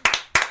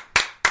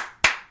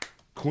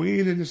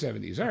 Queen in the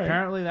 70s. All right.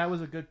 Apparently, that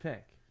was a good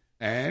pick.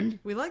 And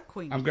We like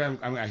Queen.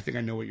 I think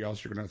I know what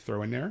else you're going to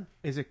throw in there.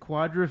 Is it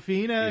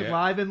Quadrophenia Yeah.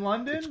 live in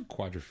London? It's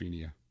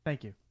Quadrophenia.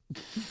 Thank you.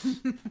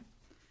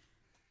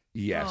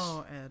 Yes.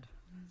 Oh,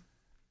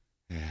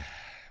 Ed.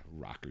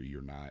 Rocker,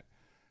 you're not.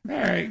 All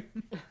right.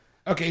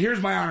 Okay,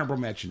 here's my honorable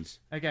mentions.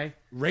 Okay.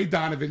 Ray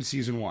Donovan,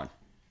 season 1.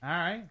 All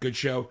right. Good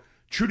show.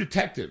 True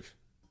Detective.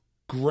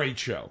 Great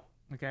show.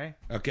 Okay.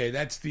 Okay,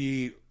 that's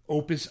the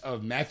opus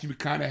of Matthew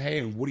McConaughey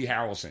and Woody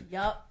Harrelson.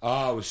 Yup.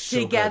 Oh, it was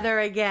so Together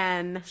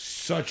again. good.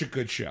 Such a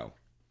good show.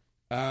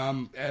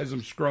 As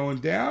I'm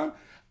scrolling down,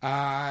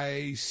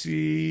 I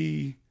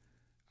see...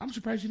 I'm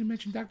surprised you didn't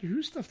mention Doctor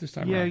Who stuff this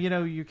time Yeah, around. you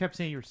know, you kept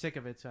saying you were sick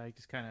of it, so I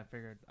just kind of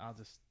figured I'll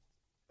just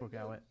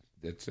forego it.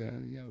 That's a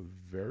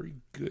very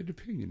good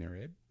opinion there,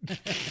 Ed.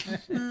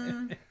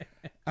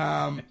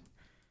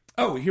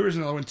 Here's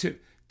another one.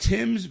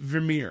 Tim's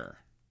Vermeer.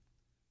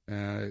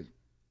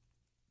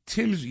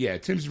 Tim's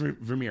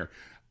Vermeer.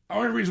 The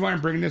only reason why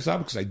I'm bringing this up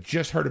because I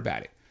just heard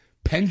about it.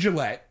 Penn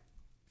Jillette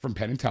from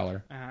Penn and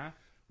Teller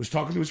was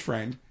talking to his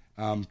friend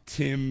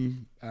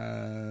Tim.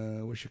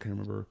 Wish I can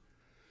remember.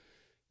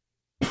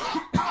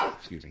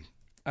 Excuse me.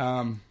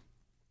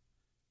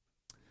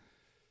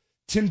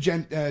 Tim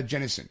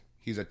Jennison.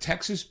 He's a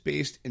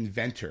Texas-based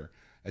inventor.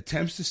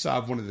 Attempts to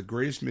solve one of the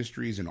greatest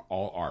mysteries in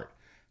all art.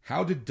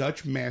 How did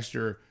Dutch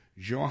master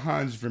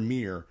Johannes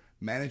Vermeer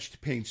manage to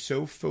paint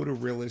so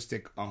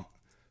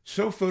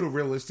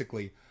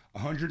photorealistically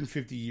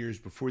 150 years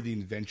before the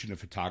invention of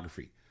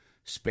photography?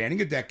 Spanning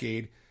a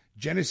decade,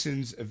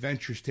 Jennison's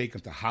adventures take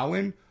him to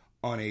Holland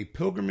on a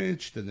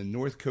pilgrimage to the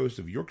north coast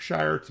of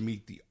Yorkshire to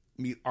meet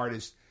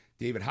artist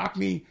David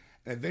Hockney,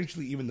 and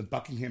eventually even the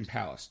Buckingham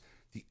Palace.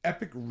 The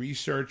epic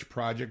research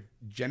project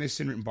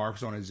Jennison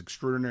embarks on is as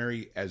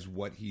extraordinary as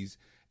what he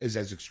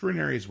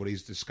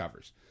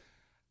discovers.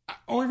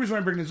 Only reason why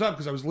I'm bringing this up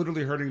because I was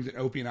literally hearing the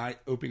Opie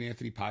and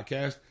Anthony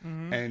podcast,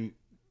 and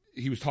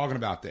he was talking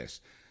about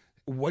this.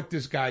 What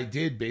this guy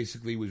did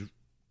basically was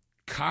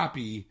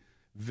copy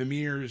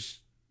Vermeer's,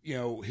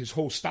 his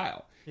whole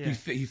style. Yeah.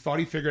 He thought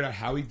he figured out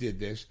how he did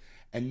this,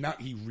 and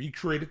he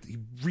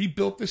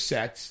rebuilt the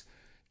sets,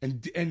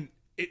 and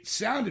it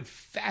sounded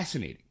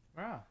fascinating.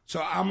 Wow. So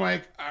I'm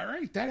like, all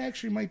right, that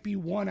actually might be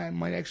one I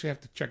might actually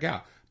have to check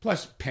out.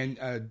 Plus, Penn,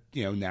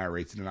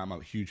 narrates it, and I'm a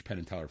huge Penn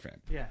and Teller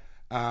fan. Yeah.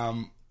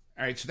 All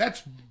right, so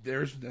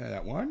there's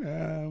that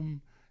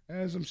one.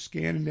 As I'm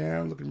scanning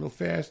down, looking real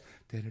fast.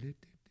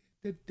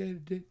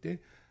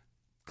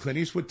 Clint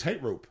Eastwood,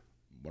 Tightrope.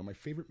 One of my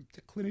favorite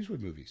Clint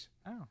Eastwood movies.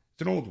 Oh.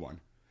 It's an old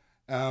one.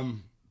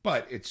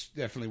 But it's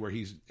definitely where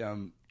he's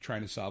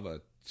trying to solve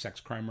a sex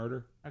crime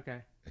murder.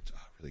 Okay. It's a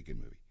really good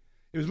movie.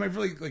 It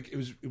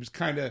was it was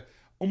kind of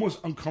almost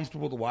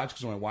uncomfortable to watch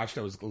because when I watched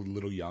it, I was a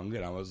little young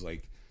and I was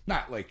like,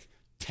 not like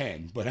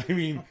 10, but I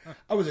mean,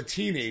 I was a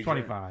teenager.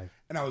 25.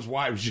 And it was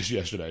just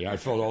yesterday. I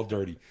felt all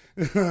dirty.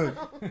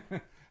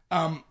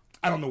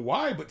 I don't know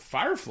why, but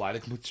Firefly, the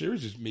complete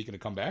series, is making a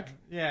comeback.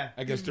 Yeah.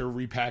 I guess they're not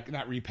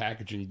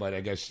repackaging, but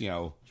I guess,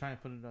 Trying to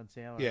put it on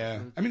sale.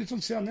 yeah. I mean, it's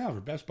on sale now for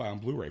Best Buy on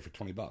Blu-ray for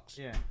 $20.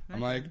 Yeah.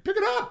 I'm like, pick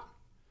it up.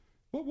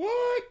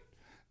 What?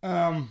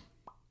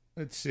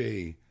 Let's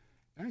see.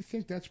 I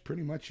think that's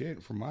pretty much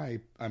it for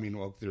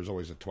there's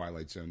always a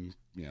Twilight Zone,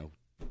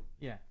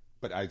 Yeah.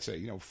 but I'd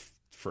say,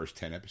 first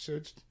 10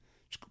 episodes,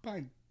 just go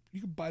buy, you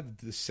can buy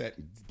the set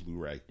and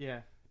Blu-ray. Yeah.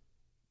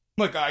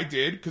 Like I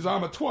did, because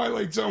I'm a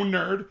Twilight Zone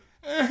nerd.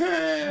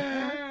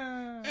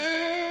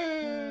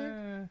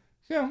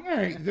 So, all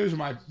right, those are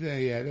my,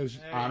 those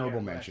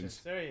honorable mentions.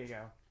 There you go.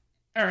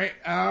 All right,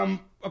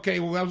 okay,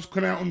 well, that was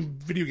put out on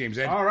video games,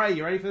 Ed. All right,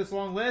 you ready for this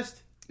long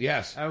list?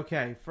 Yes.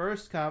 Okay,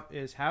 first up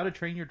is How to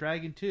Train Your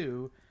Dragon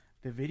 2,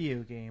 the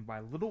video game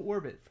by Little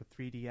Orbit for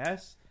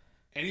 3DS,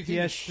 Anything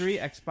PS3,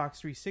 Xbox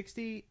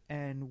 360,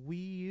 and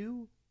Wii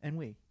U and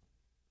Wii.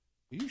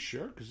 Are you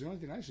sure? Because the only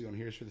thing I see on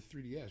here is for the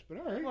 3DS, but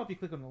all right. Well, if you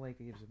click on the link,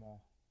 it gives them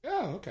all.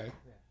 Oh, okay.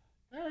 Yeah.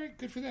 All right,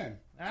 good for them.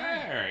 All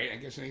right. I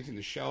guess anything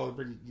to shell will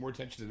bring more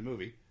attention to the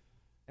movie.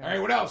 All right,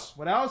 what else?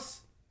 What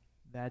else?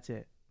 That's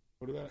it.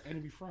 What about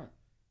Enemy Front?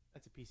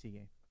 That's a PC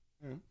game.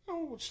 Yeah.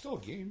 Oh, it's still a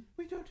game.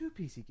 We don't do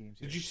PC games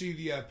here. Did you see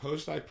the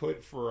post I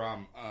put for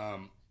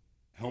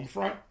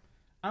Homefront?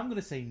 I'm going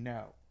to say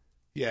no.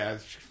 Yeah,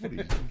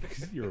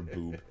 you're a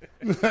boob.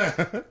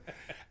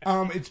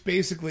 It's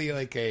basically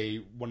like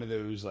one of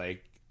those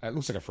it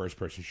looks like a first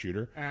person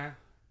shooter,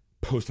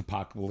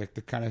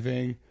 post-apocalyptic kind of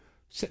thing,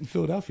 set in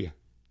Philadelphia.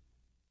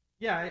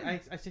 Yeah, I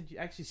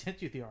actually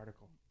sent you the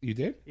article. You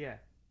did? Yeah.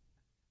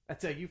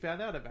 That's how you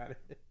found out about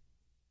it.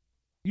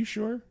 You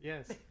sure?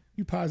 Yes.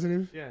 You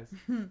positive? Yes.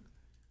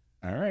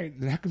 All right.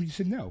 Then how come you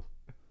said no?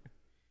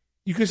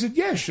 You could have said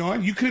yes,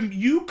 Sean. You could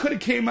have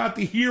came out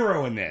the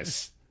hero in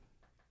this.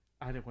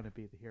 I didn't want to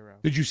be the hero.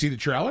 Did you see the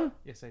trailer?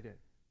 Yes, I did.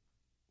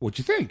 What'd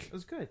you think? It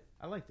was good.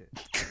 I liked it.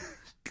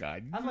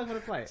 God. I might want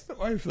to play it.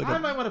 I feel I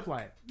like might want to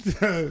play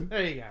it. I'm-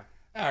 There you go.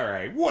 All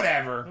right.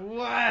 Whatever.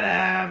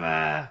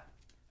 Whatever.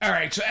 All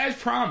right. So as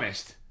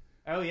promised,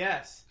 Oh,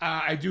 yes.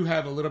 I do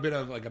have a little bit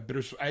of like a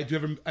bitter. I do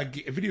have a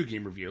video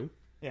game review,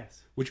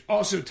 Yes. which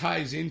also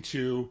ties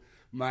into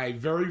my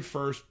very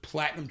first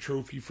platinum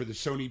trophy for the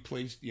Sony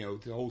place. You know,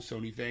 the whole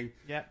Sony thing.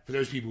 Yep. For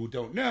those people who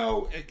don't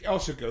know, it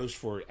also goes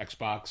for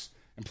Xbox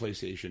and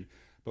PlayStation.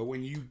 But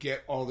when you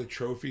get all the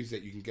trophies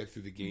that you can get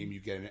through the game, you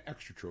get an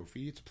extra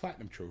trophy. It's a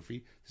platinum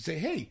trophy to say,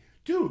 hey,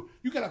 dude,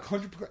 you got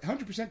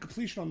 100%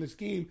 completion on this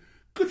game.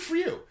 Good for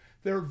you.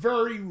 They're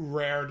very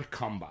rare to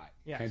come by.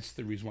 Yes. Hence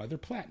the reason why they're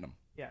platinum.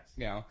 Yes.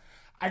 You know,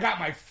 I got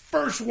my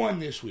first one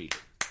this week.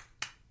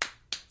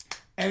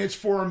 And it's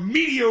for a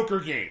mediocre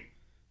game.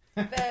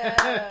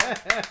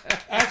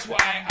 That's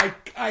why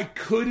I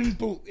couldn't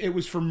believe it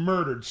was for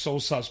Murdered Soul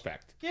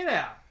Suspect. Get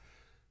out.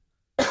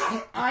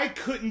 I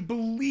couldn't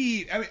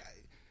believe. I mean,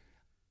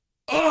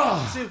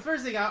 ugh. See, the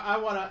first thing I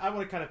want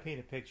to kind of paint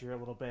a picture a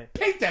little bit.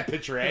 Paint that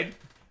picture, Ed.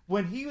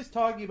 When he was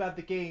talking about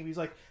the game, he's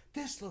like,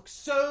 "This looks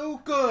so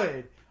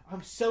good.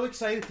 I'm so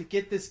excited to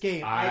get this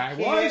game. I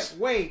can't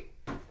wait."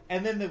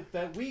 And then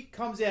the week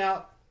comes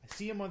out. I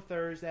see him on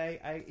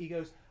Thursday. He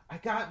goes, "I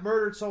got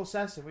Murdered Soul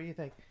Suspect." What do you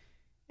think?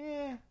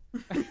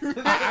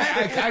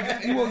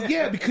 Well,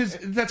 yeah, because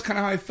that's kind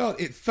of how I felt.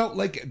 It felt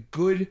like a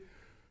good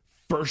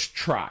first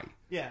try.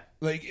 Yeah.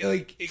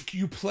 Like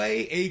you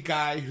play a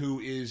guy who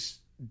is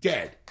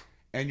dead,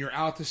 and you're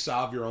out to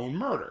solve your own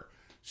murder.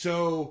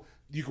 So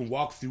you can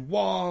walk through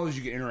walls,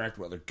 you can interact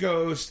with other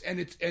ghosts, and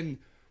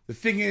the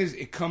thing is,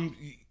 it comes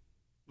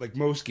like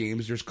most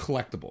games. There's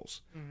collectibles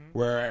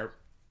where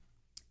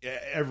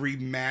every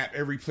map,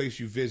 every place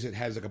you visit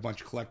has like a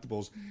bunch of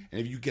collectibles, and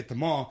if you get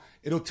them all,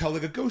 it'll tell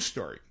like a ghost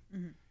story.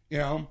 You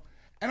know,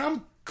 and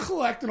I'm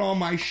collecting all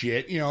my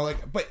shit. You know,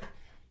 but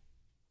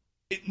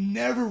it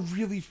never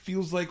really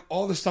feels like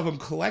all the stuff I'm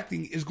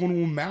collecting is going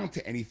to amount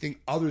to anything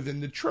other than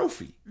the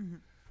trophy.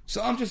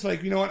 So I'm just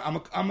like, you know what?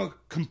 I'm a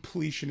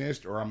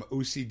completionist, or I'm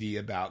OCD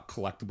about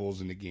collectibles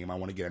in the game. I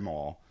want to get them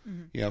all,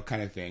 you know,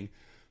 kind of thing.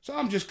 So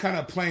I'm just kind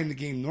of playing the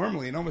game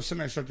normally, and all of a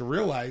sudden I start to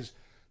realize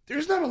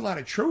there's not a lot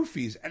of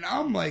trophies, and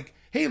I'm like,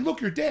 hey,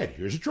 look, you're dead.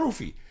 Here's a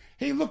trophy.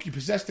 Hey, look, you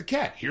possessed a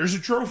cat. Here's a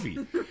trophy.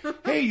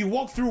 Hey, you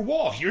walked through a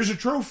wall. Here's a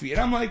trophy. And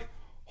I'm like,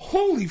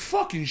 holy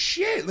fucking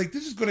shit! Like,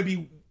 this is going to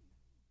be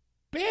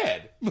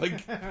bad.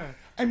 Like,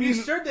 I mean, You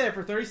stood there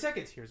for 30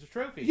 seconds. Here's a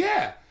trophy.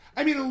 yeah.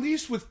 I mean, at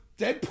least with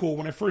Deadpool,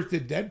 when I first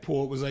did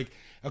Deadpool, it was like,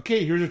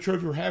 okay, here's a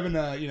trophy for having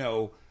a, you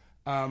know,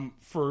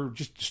 for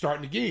just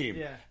starting the game.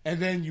 Yeah. And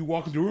then you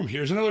walk into a room,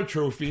 here's another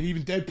trophy, and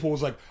even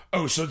Deadpool's like,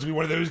 oh, so it's gonna be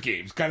one of those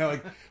games. Kind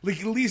of like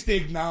at least they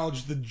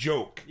acknowledged the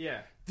joke.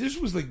 Yeah. This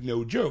was like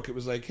no joke. It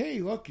was like, hey,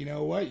 look, you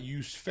know what?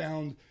 You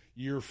found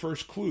your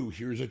first clue.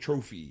 Here's a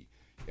trophy.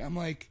 I'm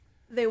like,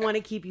 They want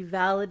to keep you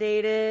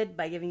validated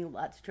by giving you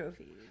lots of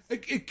trophies.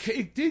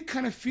 it did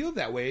kind of feel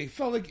that way. It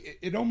felt like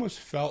it almost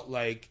felt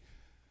like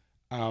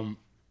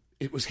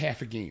it was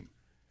half a game.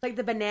 It's like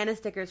the banana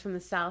stickers from the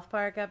South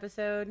Park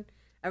episode.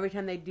 Every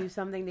time they'd do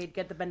something, they'd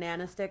get the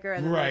banana sticker,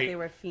 and then Right. they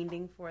were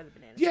fiending for the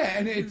banana. Yeah,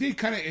 and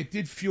it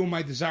did fuel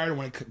my desire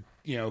when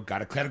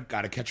gotta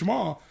catch them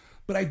all.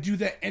 But I do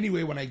that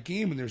anyway when I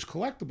game and there's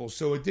collectibles,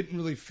 so it didn't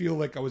really feel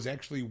like I was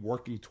actually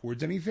working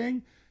towards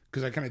anything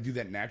because I kind of do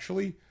that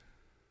naturally.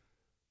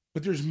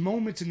 But there's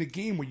moments in the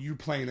game where you're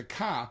playing a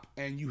cop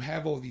and you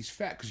have all these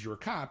facts because you're a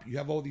cop. You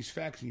have all these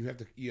facts and you have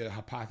to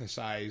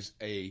hypothesize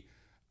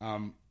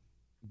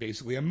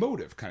basically a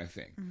motive kind of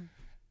thing.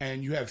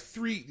 And you have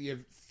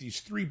these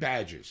three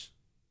badges.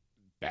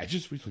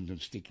 Badges? We don't know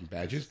stinking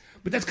badges.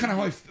 But that's kind of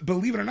how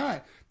believe it or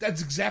not,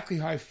 that's exactly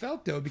how I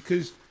felt though,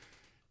 because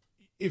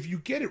if you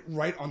get it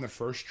right on the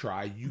first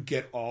try, you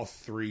get all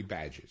three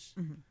badges.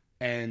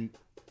 And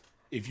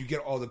if you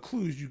get all the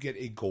clues, you get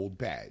a gold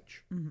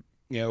badge, you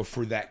know,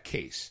 for that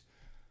case.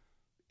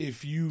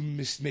 If you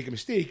make a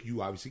mistake,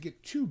 you obviously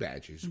get two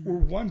badges or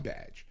one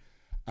badge.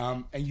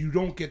 And you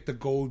don't get the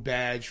gold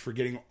badge for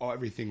getting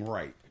everything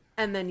right.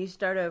 And then you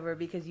start over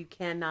because you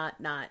cannot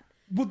not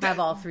Well, have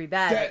all three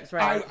badges,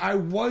 right? I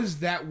was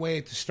that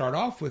way to start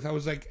off with. I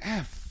was like,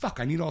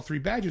 fuck, I need all three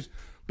badges.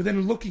 But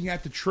then looking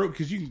at the trophy,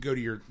 because you can go to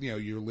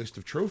your list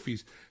of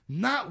trophies,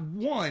 not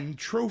one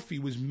trophy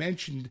was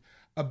mentioned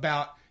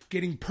about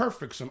getting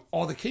perfects on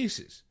all the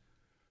cases.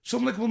 So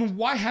I'm like, well, then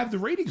why have the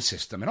rating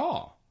system at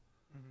all?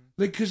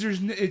 Like, because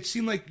it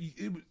seemed like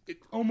it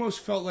almost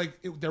felt like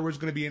there was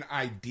going to be an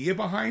idea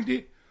behind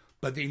it,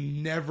 but they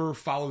never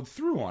followed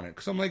through on it.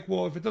 Because I'm like,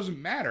 well, if it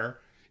doesn't matter,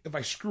 if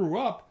I screw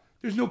up,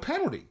 there's no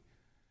penalty.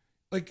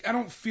 Like, I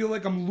don't feel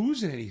like I'm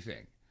losing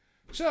anything.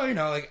 So, you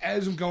know, like,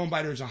 as I'm going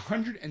by, there's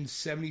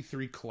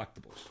 173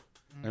 collectibles.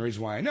 And the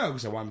reason why I know,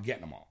 because I want to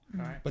getting them all.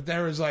 Right. But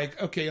there was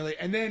like, okay, like,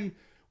 and then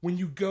when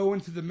you go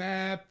into the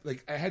map,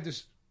 like, I had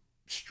this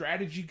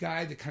strategy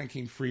guide that kind of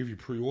came free if you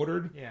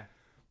pre-ordered. Yeah.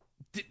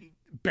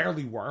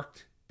 Barely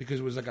worked because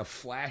it was like a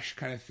flash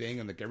kind of thing,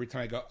 and like every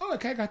time I go, oh,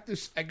 okay,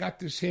 I got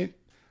this hint,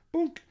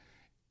 boom,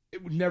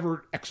 it would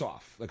never X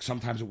off. Like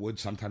sometimes it would,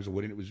 sometimes it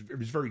wouldn't. It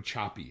was very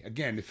choppy.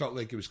 Again, it felt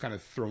like it was kind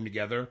of thrown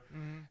together,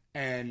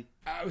 and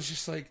I was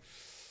just like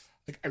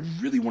I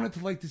really wanted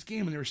to like this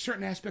game, and there were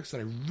certain aspects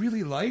that I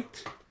really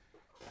liked,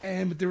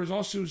 but there was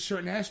also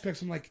certain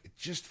aspects I'm like it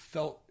just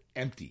felt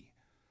empty.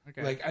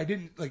 Okay. Like I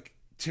didn't like.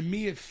 To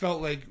me, it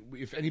felt like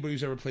if anybody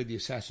who's ever played the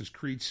Assassin's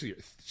Creed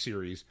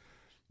series,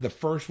 the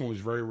first one was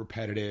very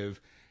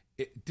repetitive.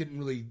 It didn't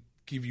really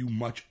give you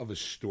much of a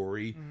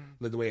story,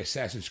 like the way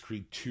Assassin's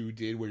Creed 2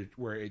 did,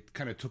 where it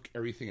kind of took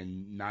everything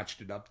and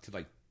notched it up to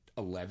like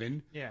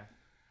 11. Yeah.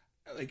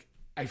 Like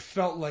I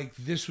felt like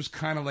this was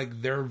kind of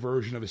like their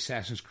version of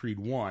Assassin's Creed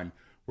 1,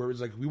 where it was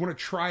like we want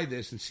to try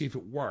this and see if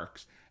it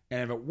works,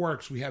 and if it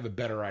works, we have a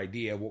better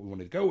idea of what we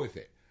want to go with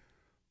it.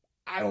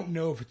 I don't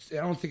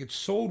think it's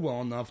sold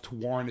well enough to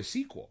warrant a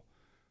sequel.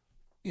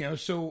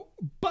 So,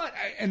 but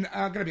I'm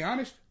gonna be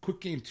honest, quick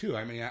game too.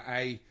 I mean,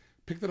 I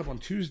picked it up on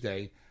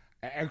Tuesday.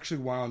 I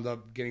actually wound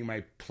up getting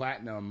my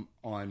platinum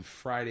on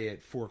Friday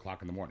at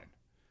 4:00 in the morning.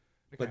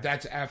 Okay. But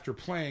that's after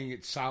playing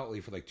it solidly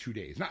for like 2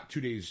 days. Not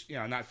 2 days,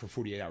 not for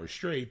 48 hours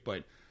straight,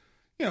 but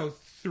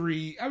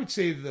 3. I would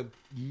say the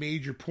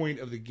major point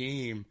of the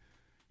game,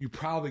 you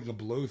probably can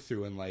blow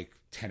through in like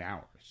 10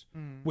 hours,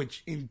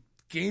 which in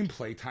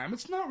gameplay time,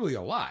 it's not really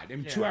a lot. I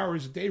mean, 2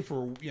 hours a day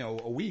for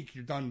a week,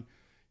 you're done.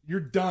 You're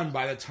done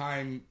by the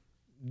time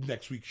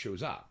next week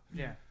shows up.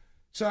 Yeah.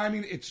 So I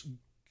mean, it's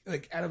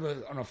like on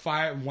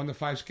a 1 to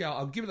 5 scale,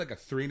 I'll give it like a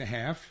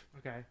 3.5.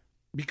 Okay.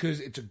 Because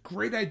it's a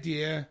great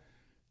idea.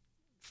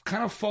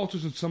 Kind of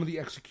falters in some of the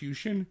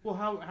execution. Well,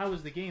 how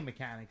was the game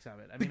mechanics of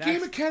it? I mean, the game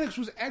mechanics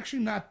was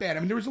actually not bad. I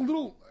mean,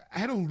 I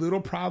had a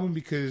little problem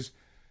because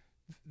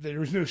there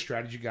was no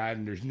strategy guide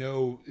and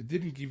it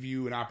didn't give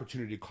you an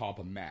opportunity to call up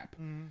a map.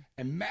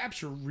 And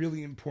maps are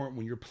really important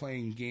when you're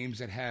playing games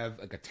that have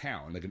like a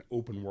town, like an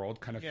open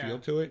world kind of feel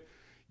to it.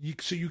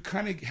 So you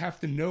kind of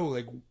have to know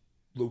like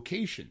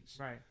locations.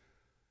 Right.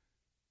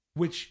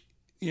 Which,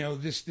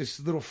 this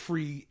little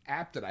free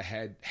app that I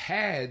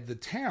had the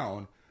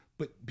town,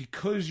 but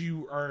because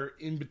you are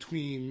in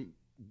between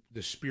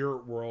the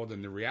spirit world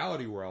and the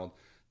reality world,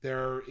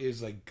 there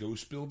is like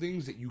ghost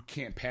buildings that you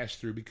can't pass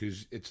through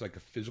because it's like a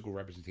physical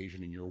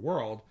representation in your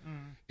world.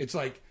 It's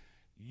like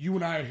you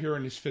and I are here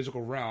in this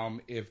physical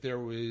realm. If there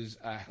was,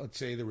 let's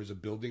say there was a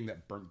building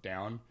that burnt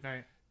down,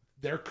 right,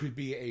 there could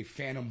be a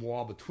phantom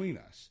wall between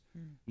us.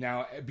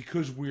 Now,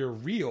 because we're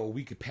real,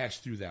 we could pass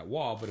through that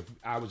wall. But if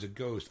I was a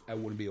ghost, I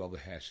wouldn't be able to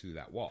pass through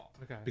that wall.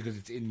 Okay. Because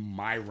it's in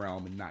my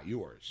realm and not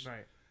yours.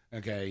 Right.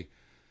 Okay.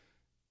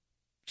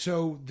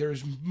 So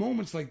there's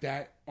moments like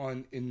that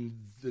in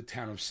the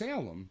town of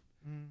Salem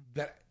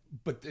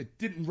but it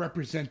didn't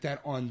represent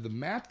that on the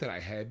map that I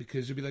had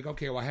because it'd be like,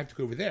 okay, well, I have to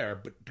go over there.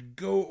 But to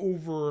go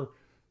over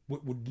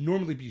what would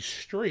normally be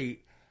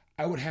straight,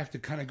 I would have to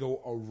kind of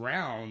go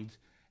around,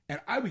 and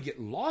I would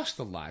get lost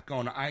a lot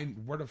going,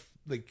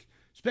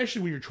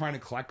 especially when you're trying to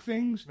collect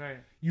things. Right.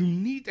 You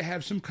need to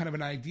have some kind of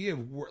an idea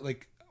of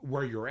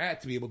where you're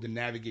at to be able to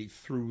navigate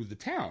through the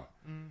town.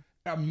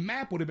 A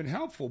map would have been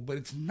helpful, but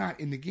it's not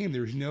in the game.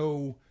 There's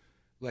no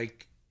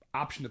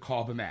option to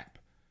call up a map.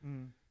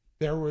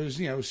 There was,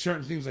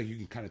 certain things like you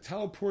can kind of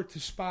teleport to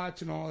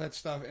spots and all that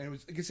stuff. And it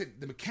was, like I said,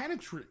 the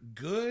mechanics were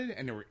good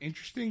and they were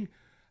interesting.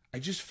 I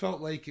just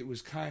felt like it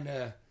was kind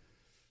of,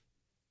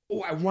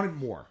 I wanted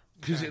more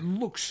because it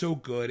looked so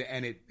good,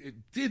 and it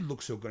did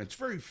look so good. It's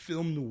very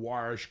film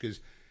noirish because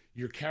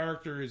your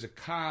character is a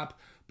cop,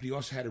 but he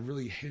also had a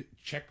really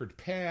checkered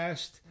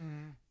past,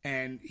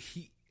 and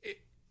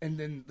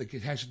then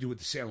it has to do with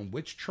the Salem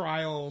witch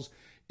trials.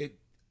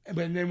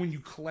 But then when you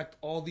collect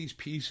all these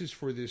pieces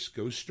for this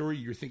ghost story,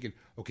 you're thinking,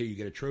 okay, you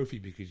get a trophy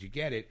because you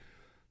get it.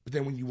 But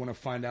then when you want to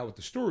find out what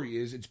the story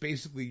is, it's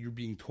basically you're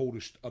being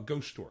told a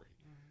ghost story.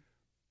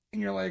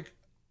 And you're like,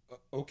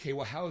 okay,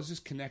 well, how does this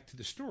connect to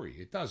the story?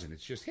 It doesn't.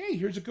 It's just, hey,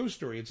 here's a ghost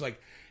story. It's like,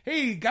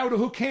 hey, guy with a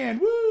hook hand,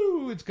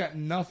 woo! It's got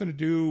nothing to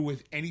do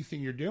with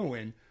anything you're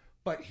doing,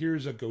 but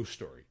here's a ghost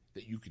story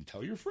that you can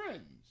tell your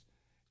friends.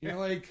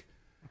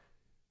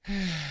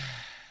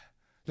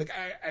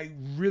 I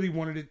really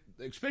wanted it,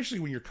 especially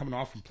when you're coming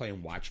off from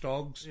playing Watch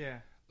Dogs. Yeah.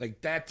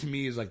 Like, that to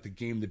me is like the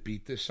game to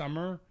beat this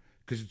summer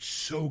because it's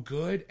so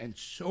good and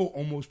so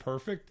almost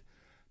perfect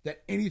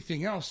that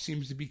anything else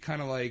seems to be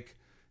kind of like,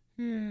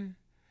 and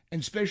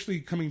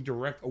especially coming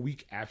direct a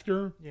week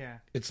after. Yeah.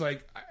 It's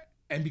like,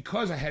 and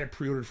because I had it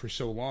pre-ordered for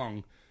so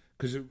long,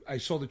 because I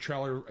saw the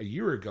trailer a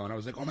year ago and I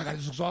was like, oh my God,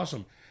 this looks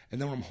awesome. And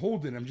then when I'm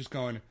holding it, I'm just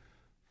going,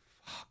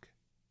 fuck,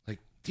 like,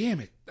 damn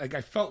it. Like,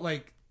 I felt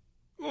like,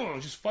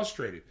 just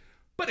frustrated.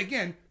 But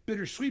again,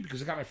 bittersweet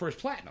because I got my first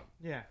platinum.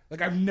 Yeah.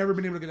 Like, I've never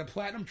been able to get a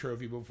platinum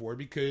trophy before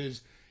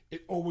because the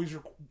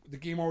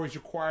game always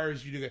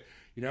requires you to get,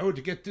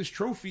 to get this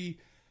trophy,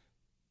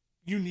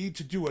 you need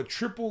to do a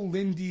triple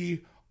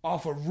Lindy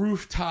off a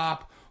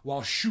rooftop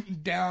while shooting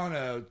down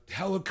a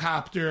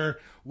helicopter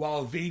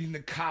while evading the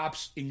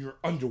cops in your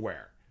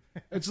underwear.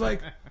 It's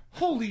like,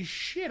 holy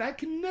shit, I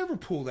can never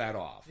pull that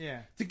off.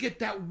 Yeah. To get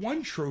that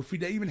one trophy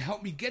that even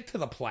helped me get to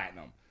the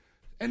platinum.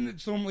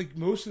 And so I'm like,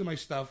 most of my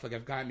stuff, like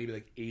I've gotten maybe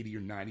like 80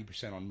 or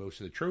 90% on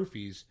most of the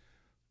trophies.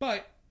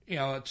 But, you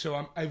know,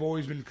 so I've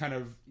always been kind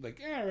of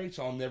like, all right,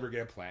 so I'll never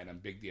get a platinum.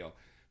 Big deal.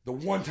 The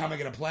one time I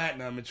get a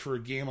platinum, it's for a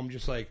game I'm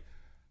just like,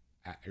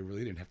 I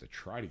really didn't have to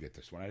try to get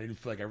this one. I didn't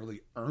feel like I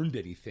really earned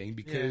anything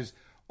because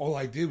all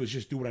I did was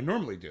just do what I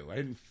normally do. I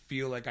didn't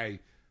feel like I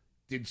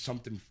did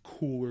something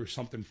cool or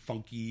something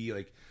funky.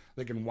 Like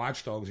in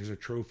Watch Dogs, there's a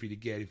trophy to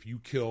get if you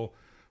kill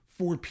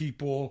 4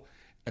 people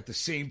at the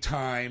same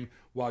time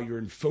while you're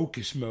in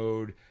focus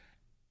mode.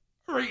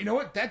 All right, you know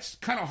what? That's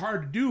kind of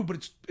hard to do, but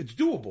it's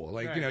doable.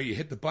 Like, you know, you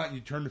hit the button, you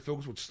turn the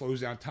focus, which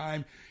slows down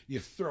time. You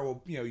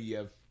throw, you know,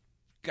 you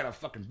got a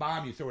fucking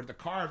bomb, you throw it at the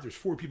car. If there's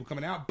 4 people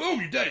coming out,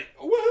 boom, you did it.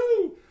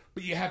 Woohoo!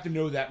 But you have to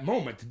know that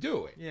moment to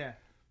do it. Yeah.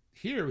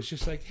 Here, it was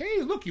just like,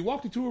 hey, look, you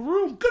walked into a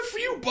room. Good for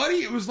you,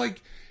 buddy. It was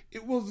like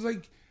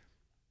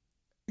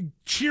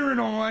cheering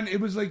on. It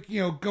was like,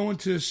 you know, going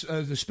to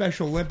the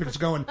Special Olympics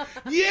going,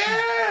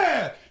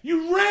 yeah,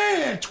 you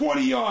ran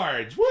 20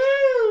 yards.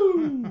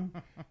 Woo!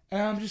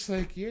 And I'm just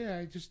like,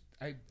 yeah,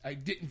 I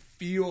didn't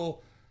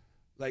feel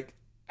like,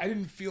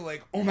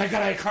 oh my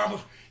God, I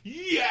accomplished.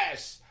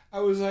 Yes! I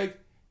was like,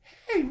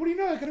 hey, what do you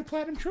know? I got a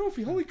platinum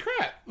trophy. Holy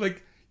crap.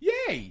 Like,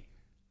 yay.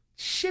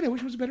 Shit, I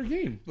wish it was a better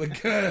game.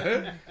 Like,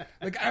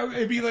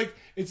 it'd be like,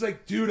 it's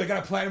like, dude, I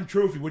got a platinum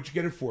trophy. What'd you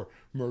get it for?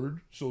 Murdered,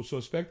 sole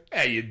suspect.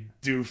 Hey, you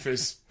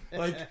doofus.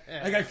 Like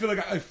I feel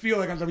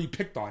like I'm gonna be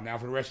picked on now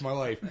for the rest of my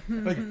life.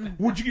 Like,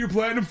 what'd you get your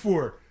platinum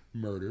for?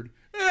 Murdered.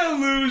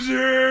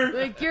 Loser.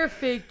 Like, you're a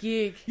fake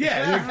geek.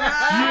 Yeah,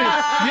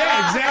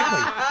 yeah, exactly.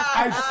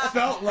 I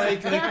felt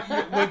like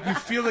you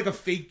feel like a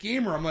fake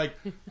gamer. I'm like,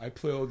 I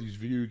play all these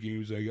video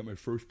games. I got my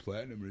first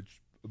platinum, and it's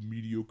a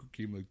mediocre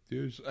game like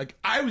this. Like,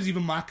 I was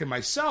even mocking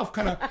myself.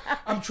 Kind of,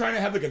 I'm trying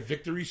to have like a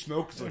victory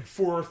smoke. It's like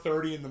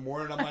 4:30 in the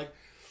morning. I'm like,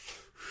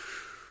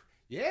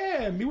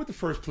 yeah, me with the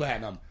first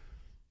platinum.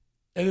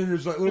 And then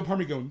there's like a little part of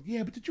me going,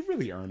 yeah, but did you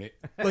really earn it?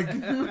 Like,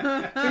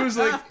 it was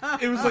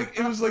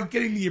like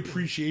getting the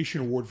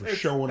appreciation award for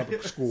showing up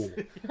at school.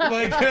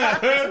 Like,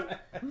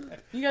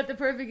 you got the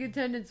perfect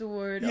attendance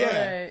award. Yeah, All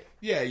right.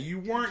 Yeah, you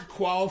weren't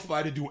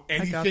qualified to do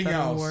anything I got that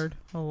else. award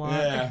a lot.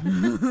 Yeah,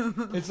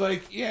 it's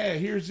like, yeah,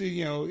 here's the,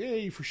 you know,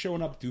 hey, for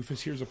showing up,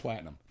 doofus. Here's a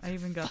platinum. I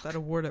even got that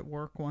award at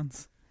work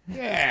once.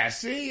 Yeah,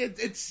 see,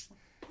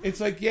 it's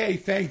like, yay,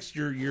 thanks.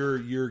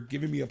 You're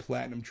giving me a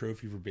platinum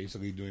trophy for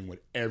basically doing what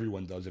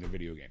everyone does in a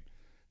video game.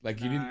 Like,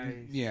 you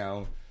didn't, you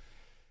know.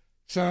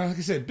 So, like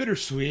I said,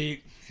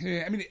 bittersweet.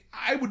 Yeah, I mean,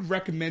 I would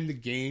recommend the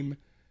game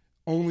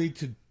only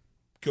to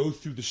go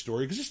through the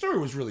story because the story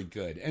was really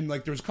good, and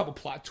like there was a couple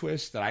plot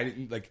twists that I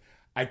didn't like.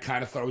 I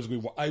kind of thought it was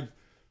going to be.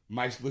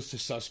 My list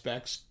of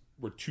suspects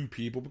were 2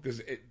 people because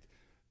it,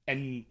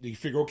 and you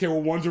figure, okay,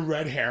 well, one's a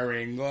red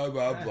herring, blah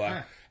blah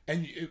blah,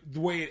 and the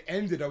way it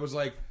ended, I was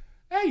like,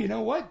 hey, you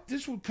know what?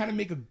 This would kind of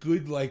make a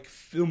good, like,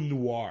 film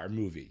noir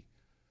movie.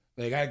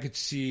 Like, I could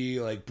see,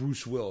 like,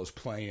 Bruce Willis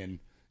playing,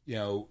 you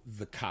know,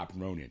 the cop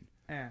Ronin.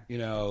 Yeah. You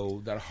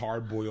know, that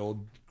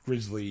hard-boiled,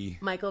 grizzly.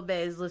 Michael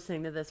Bay is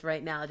listening to this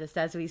right now, just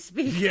as we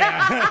speak.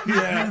 Yeah,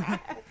 yeah.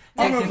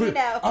 I'm gonna put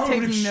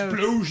Taking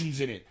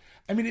explosions in it.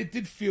 I mean, it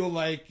did feel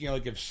like, you know,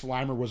 like if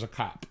Slimer was a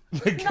cop.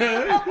 Like,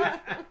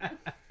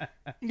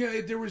 you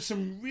know, there were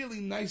some really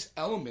nice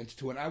elements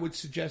to it. I would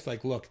suggest,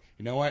 like, look,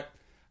 you know what?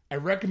 I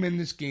recommend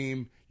this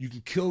game. You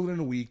can kill it in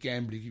a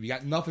weekend, but if you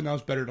got nothing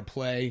else better to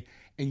play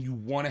and you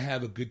want to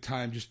have a good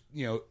time, just,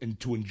 you know, and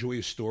to enjoy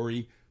a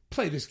story,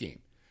 play this game.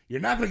 You're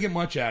not going to get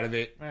much out of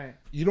it. Right.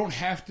 You don't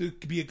have to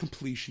be a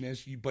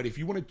completionist, but if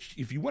you want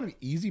an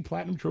easy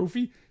platinum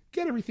trophy,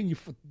 get everything you.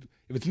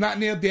 If it's not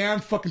nailed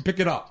down, fucking pick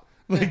it up.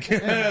 Like,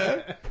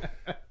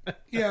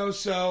 you know.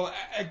 So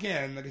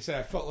again, like I said,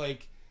 I felt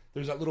like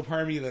there's that little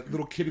part of me, that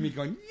little kid in me,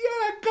 going, "Yeah,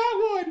 I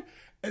got one,"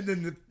 and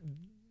then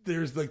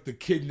there's like the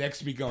kid next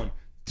to me going,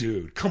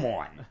 "Dude, come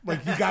on!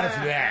 Like, you got it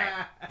for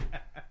that."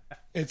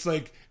 It's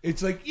like,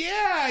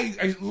 yeah,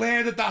 I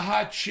landed the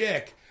hot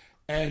chick.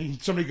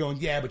 And somebody going,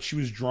 yeah, but she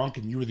was drunk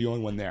and you were the only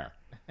one there.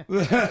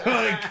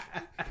 Like,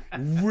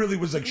 really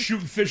was like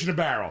shooting fish in a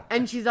barrel.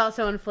 And she's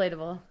also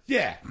inflatable.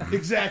 Yeah,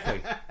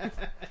 exactly.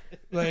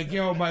 Like, you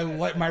know,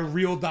 my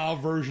real doll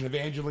version of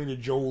Angelina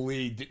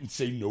Jolie didn't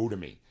say no to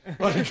me.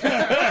 Like,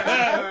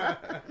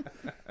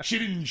 she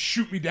didn't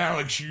shoot me down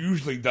like she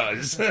usually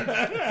does.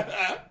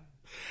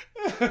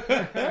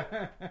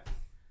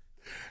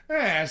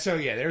 Yeah, so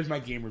yeah, there's my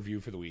game review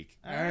for the week.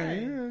 All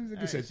right. Like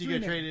I said, so you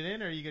gonna trade it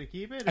in, or are you gonna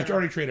keep it? I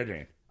already traded it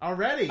in.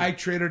 Already? I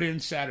traded it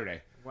in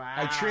Saturday. Wow.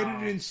 I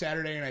traded it in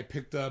Saturday, and I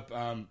picked up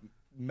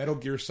Metal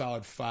Gear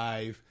Solid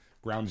 5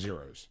 Ground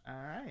Zeroes. All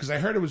right. Because I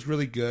heard it was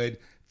really good.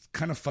 It's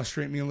kind of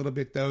frustrating me a little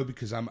bit, though,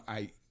 because I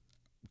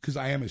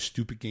am a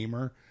stupid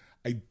gamer.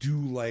 I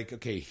do like,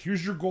 okay,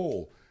 here's your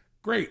goal.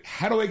 Great.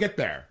 How do I get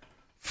there?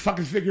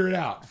 Fucking figure it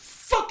out.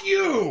 Fuck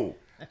you!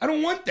 I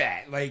don't want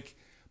that. Like,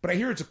 But I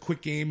hear it's a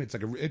quick game. It's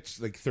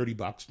like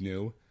 $30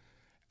 new.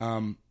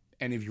 And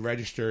if you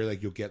register,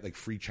 like you'll get like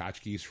free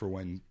tchotchkes for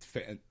when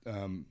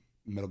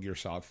Metal Gear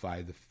Solid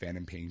 5: The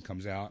Phantom Pain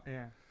comes out.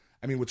 Yeah.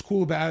 I mean, what's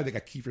cool about it, they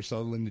got Kiefer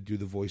Sutherland to do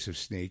the voice of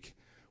Snake,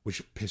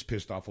 which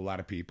pissed off a lot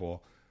of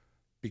people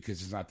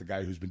because it's not the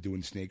guy who's been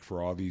doing Snake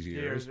for all these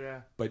years.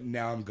 Yeah. But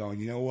now I'm going,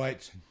 you know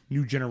what?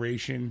 New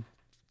generation.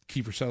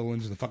 Kiefer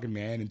Sutherland's the fucking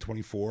man in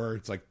 24.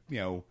 It's like, you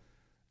know,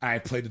 I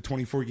played the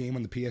 24 game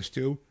on the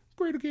PS2.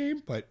 Great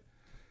game, but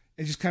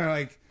it's just kind of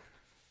like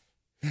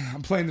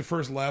I'm playing the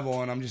first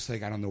level and I'm just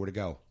like, I don't know where to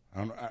go.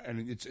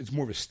 And it's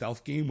more of a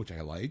stealth game, which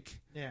I like.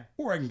 Yeah.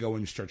 Or I can go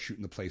and start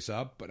shooting the place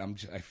up, but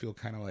I feel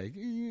kind of like,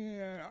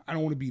 I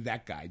don't want to be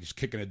that guy, just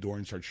kicking a door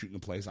and start shooting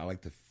the place. I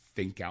like to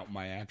think out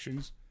my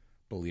actions,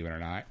 believe it or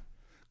not,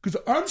 because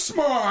I'm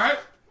smart.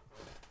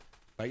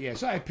 But yeah,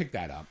 so I picked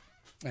that up,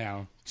 you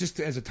know, just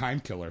as a time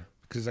killer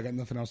because I got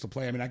nothing else to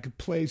play. I mean, I could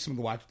play some of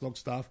the Watch Dogs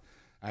stuff.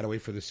 I had to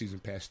wait for the season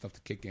pass stuff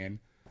to kick in,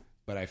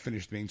 but I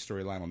finished the main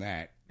storyline on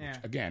that. Yeah.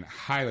 Which, again,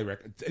 highly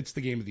recommend. It's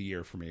the game of the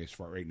year for me as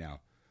far right now,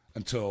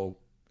 until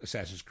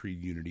Assassin's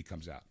Creed Unity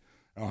comes out.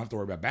 I don't have to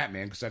worry about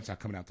Batman because that's not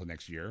coming out till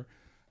next year.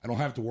 I don't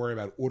have to worry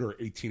about Order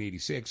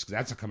 1886 because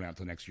that's not coming out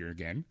till next year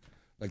again.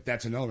 Like,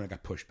 that's another one that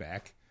got pushed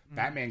back.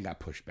 Batman got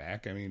pushed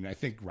back. I mean, I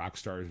think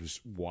Rockstar was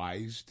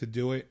wise to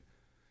do it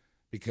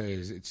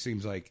because it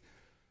seems like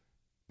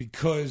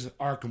because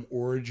Arkham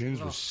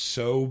Origins was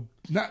so,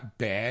 not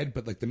bad,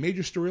 but like the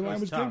major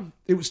storyline was good.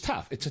 It was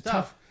tough. It's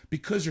tough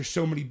because there's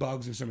so many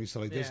bugs and so many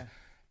stuff like this.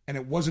 And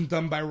it wasn't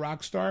done by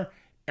Rockstar.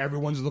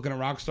 Everyone's looking at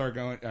Rockstar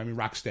going, I mean,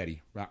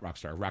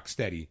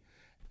 Rocksteady.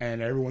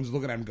 And everyone's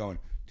looking at him going,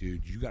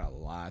 dude, you got a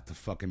lot to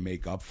fucking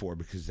make up for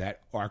because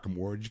that Arkham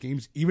Origins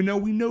games, even though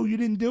we know you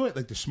didn't do it,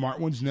 like the smart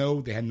ones know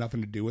they had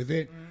nothing to do with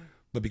it,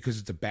 but because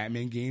it's a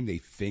Batman game, they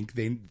think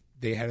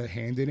they had a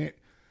hand in it.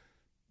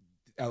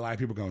 A lot of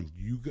people going,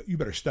 you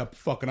better step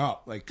fucking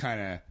up, like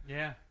kind of,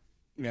 Yeah.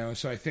 you know.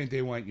 So I think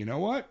they went, you know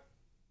what,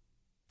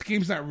 the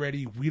game's not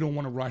ready. We don't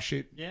want to rush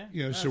it. Yeah.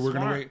 You know, That's so we're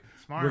gonna smart. wait.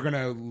 Smart. We're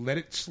gonna let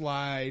it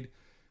slide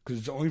because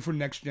it's only for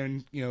next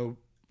gen, you know,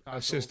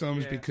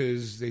 systems. yeah.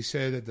 Because they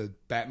said that the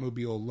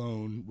Batmobile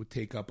alone would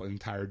take up an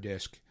entire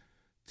disc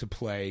to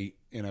play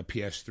in a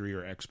PS3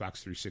 or Xbox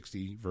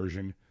 360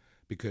 version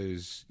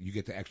because you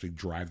get to actually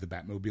drive the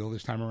Batmobile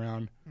this time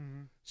around.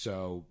 Mm-hmm.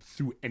 So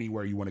through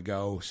anywhere you want to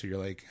go. So you're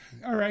like,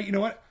 all right, you know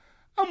what?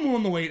 I'm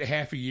willing to wait a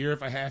half a year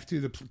if I have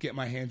to get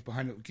my hands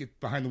get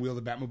behind the wheel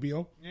of the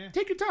Batmobile. Yeah.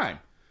 Take your time.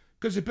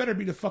 Because it better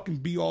be the fucking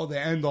be-all, the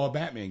end-all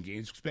Batman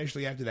games,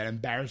 especially after that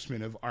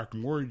embarrassment of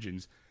Arkham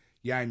Origins.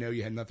 Yeah, I know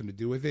you had nothing to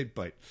do with it,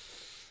 but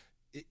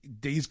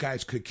these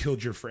guys could have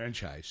killed your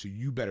franchise, so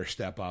you better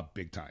step up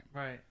big time.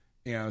 Right.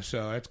 You know,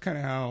 so that's kind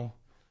of how,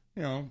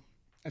 you know,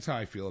 that's how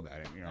I feel about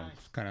it. You know, Nice.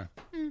 it's kind of,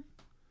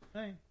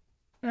 Hey,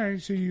 all right,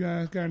 so you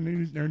got a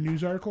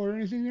news article or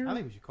anything there? I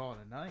think we should call it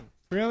a night.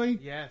 Really?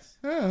 Yes.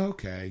 Oh,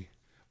 okay.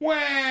 Wah!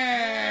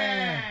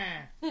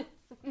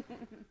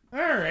 All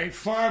right,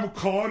 fine, we'll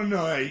call it a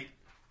night.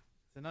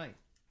 It's a night.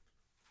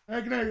 All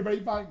right, good night, everybody.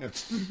 Bye.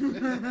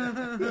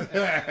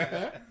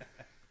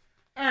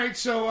 All right,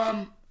 so,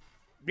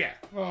 yeah.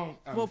 Well,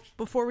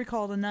 before we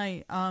call it a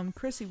night,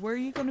 Chrissy, where are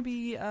you going to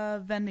be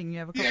vending? You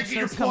have a couple Yeah, get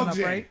your shows coming plugs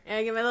up, in. right?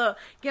 Yeah,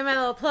 get my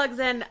little plugs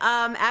in.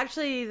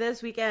 Actually,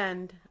 this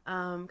weekend,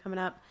 coming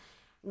up,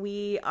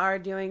 we are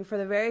doing for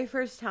the very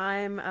first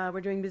time.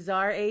 We're doing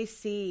Bizarre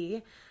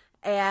AC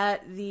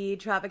at the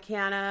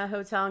Tropicana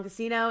Hotel and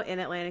Casino in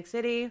Atlantic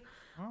City.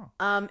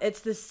 It's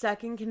the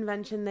second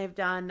convention they've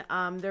done.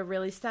 They're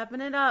really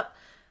stepping it up.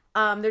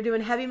 They're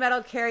doing heavy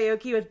metal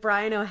karaoke with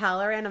Brian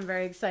O'Halloran. I'm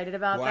very excited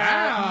about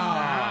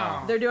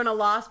that. They're doing a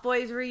Lost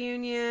Boys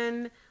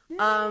reunion.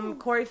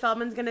 Corey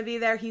Feldman's going to be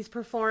there. He's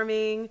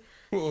performing.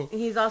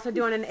 He's also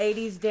doing an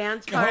 80s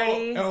dance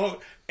party. Oh,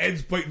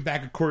 Ed's biting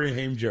back a Corey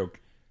Haim joke.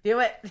 Do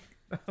it.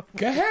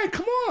 Go ahead,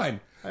 come on.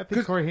 I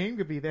think Corey Haim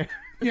could be there.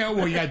 Yeah,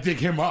 well, you got to dig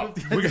him up.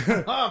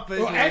 Up,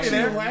 Well,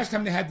 actually, the last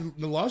time they had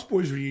the Lost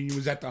Boys reunion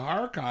was at the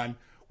HorrorCon,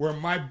 where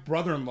my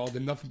brother-in-law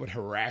did nothing but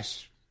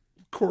harass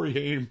Corey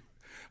Haim,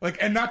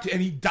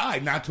 and he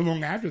died not too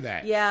long after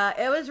that. Yeah,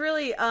 it was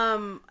really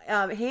Haim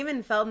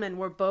and Feldman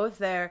were both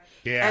there,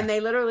 and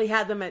they literally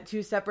had them at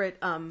two separate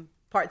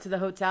parts of the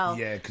hotel.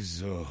 Yeah,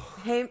 because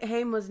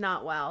Haim was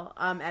not well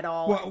at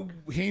all. well,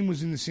 Haim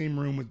was in the same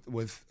room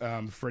with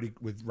Freddie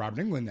with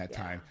Robert Englund that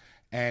time,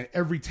 and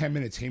every 10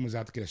 minutes Haim was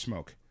out to get a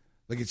smoke.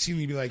 Like it seemed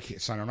to be like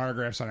sign an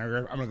autograph. I'm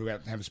gonna go out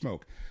and have a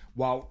smoke.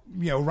 While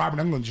Robert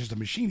Englund's just a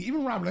machine.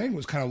 Even Robert Englund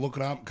was kind of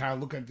looking up, kind of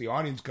looking at the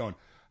audience, going,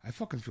 "I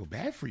fucking feel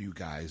bad for you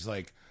guys.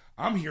 Like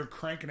I'm here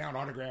cranking out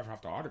autograph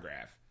after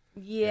autograph."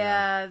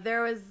 Yeah,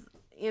 there was,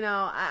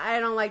 I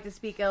don't like to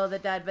speak ill of the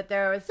dead, but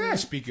there was some... Yeah,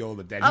 speak ill of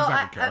the dead. He's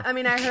not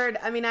gonna care.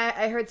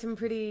 I heard some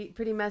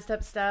pretty messed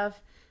up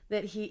stuff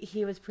that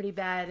he was pretty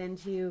bad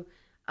into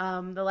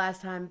the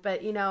last time,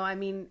 but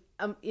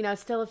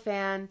still a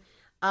fan.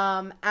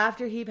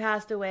 After he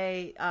passed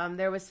away,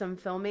 there was some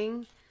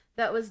filming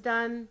that was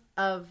done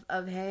of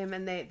him,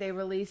 and they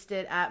released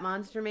it at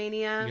Monster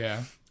Mania.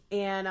 Yeah.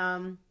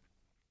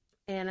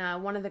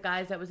 And one of the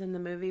guys that was in the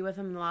movie with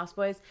him, the Lost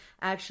Boys,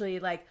 actually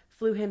like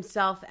flew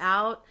himself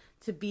out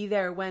to be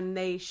there when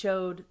they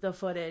showed the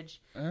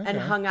footage and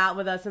hung out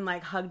with us and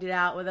like hugged it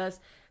out with us.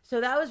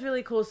 So that was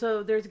really cool.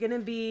 So there's going to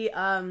be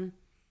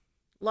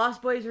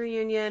Lost Boys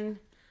reunion.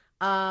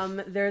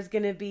 There's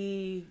going to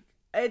be,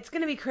 it's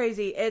going to be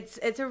crazy.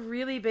 It's a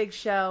really big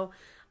show.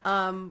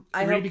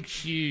 Really big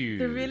show.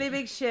 The really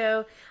big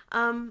show.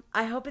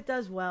 I hope it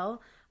does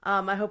well.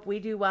 I hope we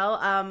do well.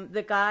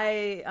 The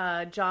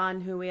guy,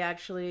 John, who we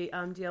actually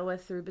deal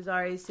with through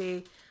Bizarre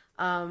AC,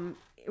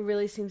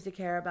 really seems to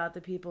care about the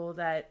people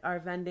that are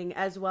vending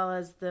as well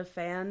as the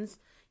fans,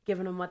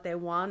 giving them what they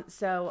want.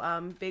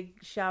 So big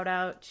shout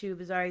out to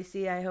Bizarre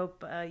AC. I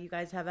hope you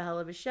guys have a hell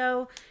of a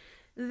show.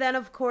 Then,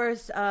 of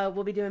course,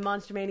 we'll be doing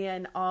Monster Mania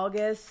in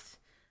August.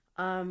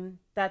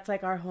 That's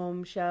like our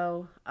home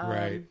show.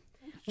 Right.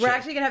 We're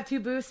actually going to have 2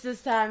 booths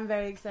this time.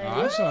 Very excited.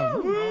 Awesome.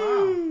 Wow,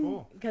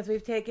 cool. Because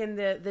we've taken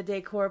the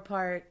decor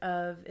part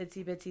of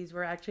Itsy Bitsies.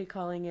 We're actually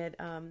calling it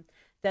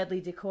Deadly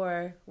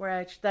Decor.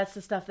 That's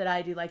the stuff that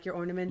I do, like your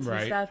ornaments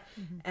and stuff.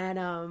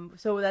 And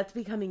so that's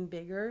becoming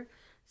bigger.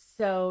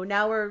 So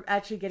now we're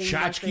actually getting...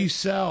 Tchotchkes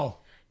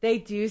sell. They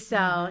do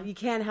sell. You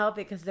can't help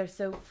it because they're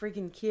so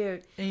freaking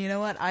cute. And you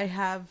know what? I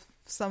have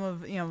some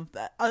of,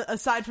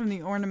 aside from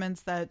the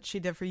ornaments that she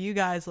did for you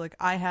guys, like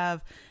I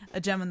have a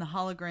Gem and the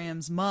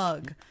Holograms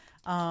mug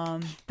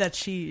that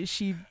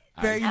she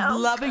very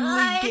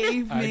lovingly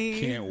gave me. I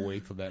can't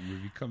wait till that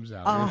movie comes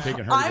out.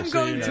 I'm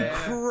going to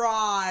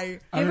cry.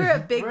 Give her a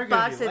big We're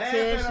box gonna of be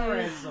laughing our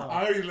tissues. heads off.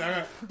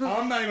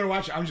 I'm not even going to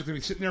watch it. I'm just going to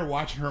be sitting there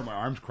watching her with my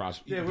arms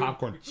crossed, eating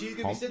popcorn. She's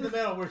gonna be sitting in the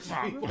middle where she's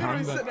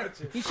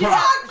You should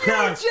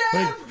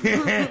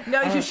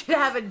No, you should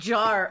have a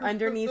jar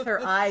underneath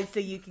her eyes so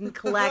you can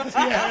collect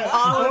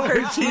all of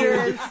her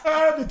tears.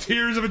 The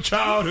tears of a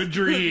childhood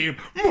dream.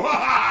 You're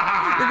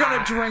going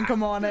to drink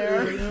them on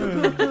air.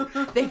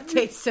 They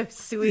taste so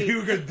sweet. We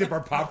were going to dip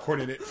our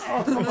popcorn in it.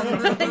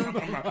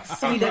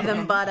 Sweeter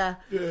than butter.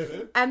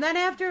 And then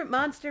after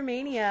Monster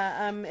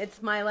Mania,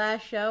 it's my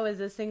last show as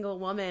a single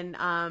woman.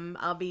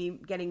 I'll be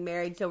getting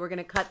married, so we're going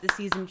to cut the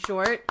season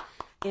short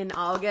in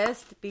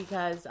August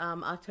because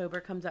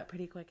October comes up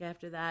pretty quick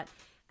after that.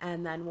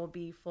 And then we'll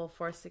be full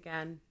force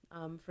again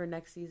for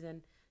next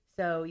season.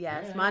 So,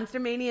 yes, Monster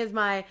Mania is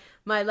my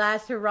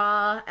last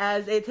hurrah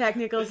as a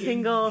technical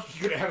single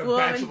You're going to have a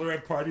woman.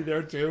 bachelorette party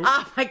there, too?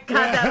 Oh, my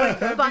God,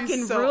 that would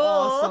fucking so rule.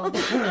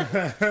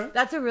 awesome.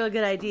 That's a real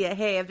good idea.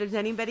 Hey, if there's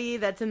anybody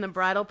that's in the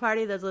bridal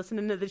party that's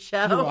listening to the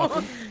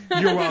show,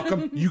 You're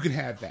welcome. You can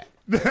have that.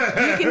 you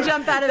can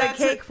jump out of the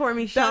cake for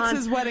me, Sean. That's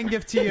his wedding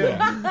gift to you.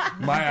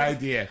 My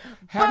idea.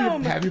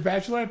 Have your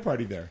bachelorette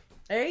party there.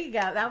 There you go.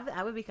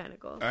 That would be kind of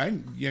cool.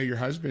 Your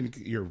husband,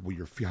 your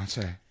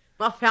fiance.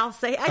 My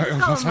fiance, I just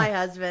call him my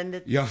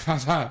husband. Your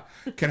fiance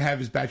can have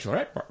his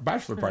bachelor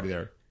party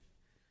there.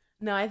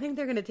 No, I think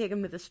they're going to take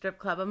him to the strip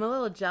club. I'm a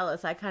little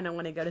jealous. I kind of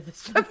want to go to the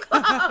strip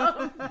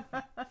club.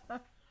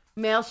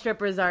 Male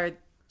strippers are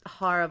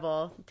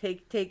horrible.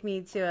 Take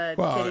me to a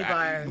titty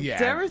bar. Yeah.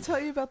 Did I ever tell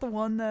you about the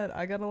one that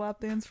I got a lap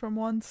dance from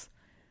once?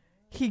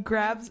 He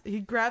grabs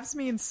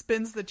me and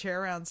spins the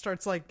chair around,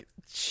 starts like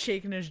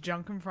shaking his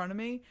junk in front of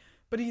me.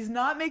 But he's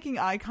not making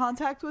eye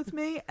contact with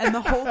me, and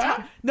the whole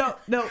time, no,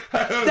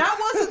 that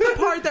wasn't the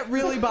part that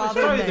really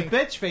bothered Probably me. the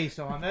bitch face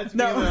on. That's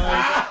No, me,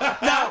 like,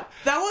 that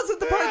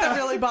wasn't the part that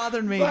really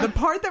bothered me. The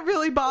part that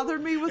really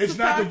bothered me was It's the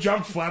not fact. the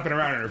junk flapping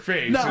around in her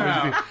face.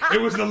 No. It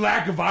was the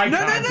lack of eye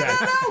contact. No.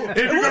 If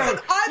It you're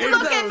wasn't either of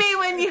Look at those. me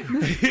when you...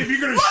 If you're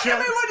gonna Look shove, at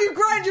me when you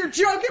grind your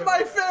junk in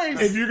my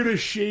face. if you're gonna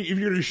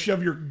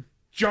shove your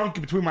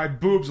junk between my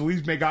boobs, at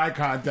least make eye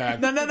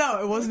contact. No,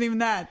 it wasn't even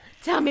that.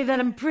 Tell me that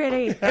I'm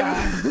pretty. Say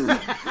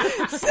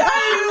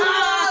you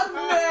love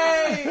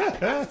me.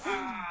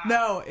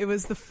 No, it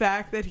was the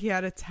fact that he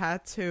had a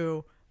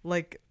tattoo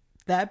like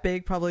that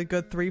big, probably a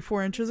good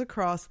 3-4 inches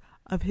across,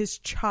 of his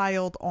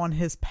child on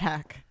his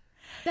back.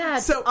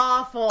 That's So,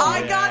 awful.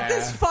 I got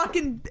this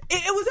fucking...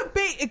 It was a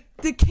bait.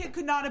 The kid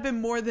could not have been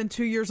more than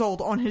 2 years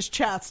old on his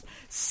chest,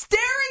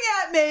 staring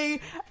at me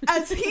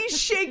as he's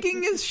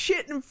shaking his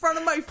shit in front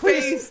of my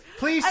face.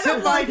 Please And tip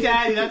I'm my like-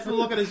 daddy. That's the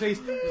look on his face.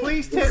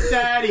 Please tip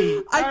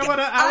daddy. I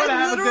wanna have a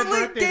good literally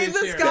birthday gave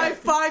this this year. guy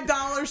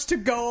 $5 to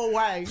go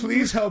away.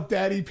 Please help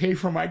Daddy pay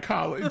for my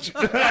college.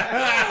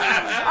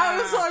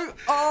 I was like,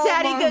 oh,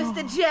 Daddy my... goes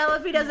to jail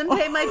if he doesn't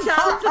pay my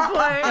child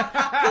support.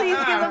 Please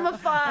give him a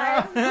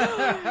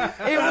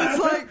 $5. It was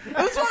one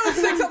of those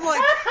things. I'm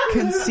like,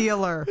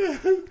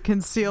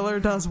 concealer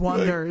does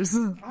wonders.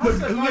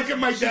 Look at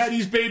my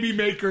daddy's baby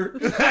maker.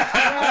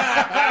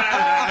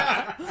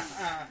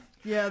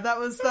 Yeah, that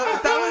was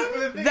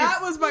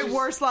my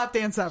worst lap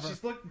dance ever.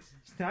 She's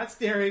not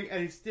staring,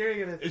 and he's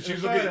staring at it. And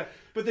she's looking-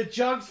 but the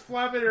junk's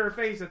flapping in her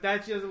face. If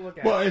that she doesn't look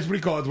at. Well, it's what do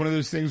you call it? It's one of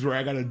those things where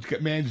I got a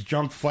man's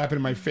junk flapping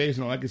in my face,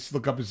 and all I can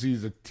look up and see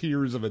is the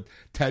tears of a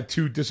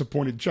tattooed,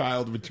 disappointed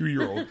child of a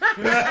 2-year-old.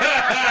 Pretty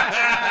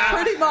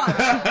much.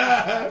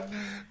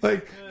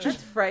 Like, just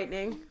That's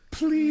frightening.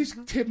 please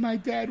tip my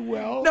dad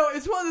well. No,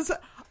 it's one of those.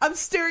 I'm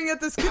staring at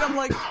this kid. I'm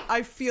like,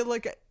 I feel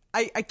like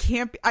I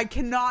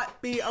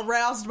cannot be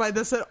aroused by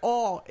this at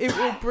all. It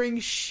will bring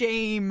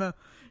shame.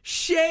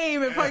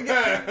 Shame if I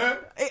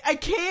get. I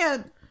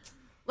can't.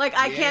 Like,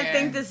 I can't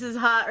think this is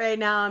hot right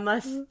now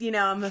unless,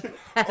 I'm a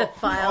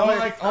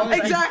pedophile.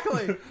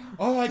 Exactly.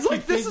 It's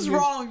like, this is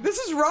wrong. This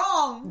is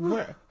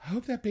wrong. I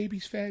hope that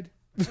baby's fed.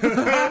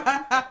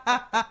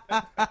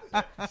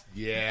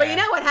 Yeah. But you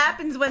know what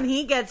happens when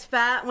he gets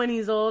fat when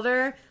he's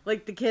older?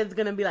 Like, the kid's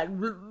going to be like...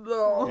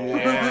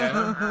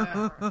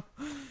 Yeah.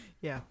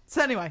 Yeah.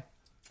 So anyway.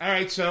 All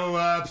right,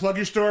 so plug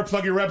your store,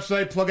 plug your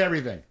website, plug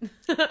everything.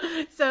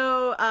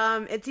 So,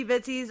 Itsy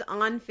Bitsy's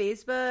on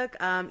Facebook.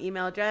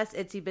 Email address,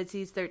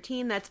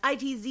 itsybitsy's13. That's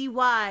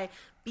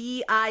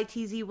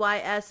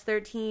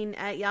ITZYBITZYS13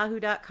 at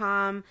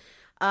yahoo.com.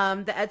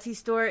 The Etsy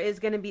store is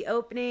going to be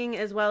opening,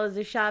 as well as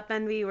the Shop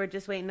Envy. We're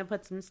just waiting to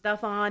put some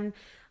stuff on.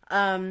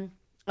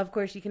 Of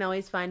course, you can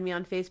always find me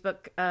on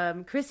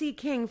Facebook, Chrissy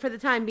King for the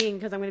time being,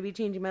 because I'm going to be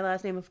changing my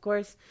last name, of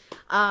course.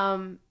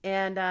 And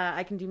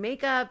I can do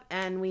makeup,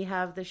 and we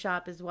have the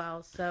shop as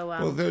well. So,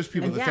 well, those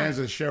people, the fans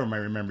of the show, might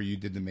remember you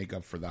did the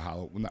makeup for the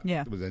Halloween.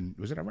 Yeah.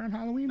 Was it around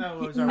Halloween?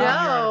 No, it was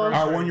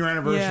our 1 year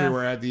anniversary. Yeah.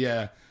 Where I had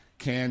the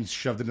cans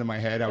shoved into my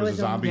head. I was a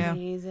zombie.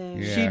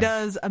 Amazing. Yeah. She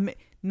does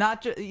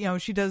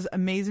she does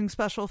amazing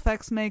special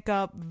effects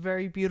makeup,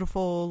 very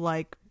beautiful,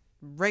 like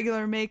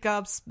regular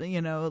makeups.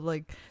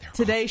 Like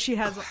today she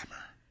has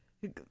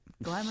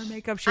glamour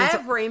makeup. I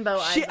have rainbow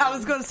eyes. I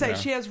was going to say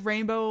she has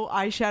rainbow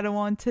eyeshadow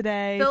on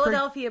today.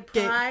 Philadelphia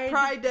Pride.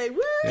 Pride Day.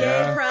 Woo!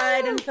 Gay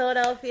Pride in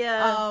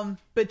Philadelphia.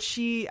 But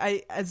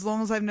as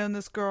long as I've known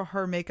this girl,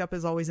 her makeup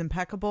is always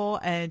impeccable,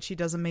 and she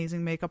does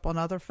amazing makeup on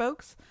other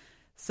folks.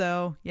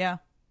 So yeah,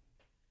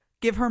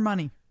 give her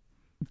money.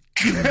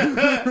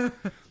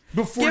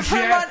 Before she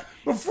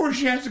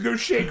has to go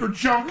shake her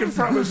junk in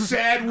front of a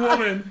sad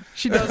woman.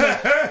 She does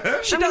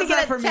that. She does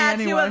that for me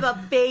anyway. I'm gonna get a tattoo of a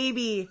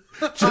baby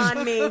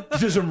on me.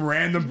 Just some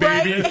random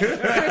baby.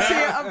 Chrissy,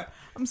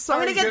 I'm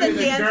sorry. I'm gonna get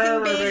the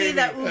dancing baby,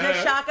 the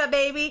Ooga Shaka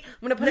baby.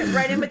 I'm gonna put it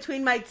right in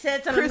between my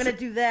tits, and I'm gonna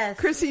do this.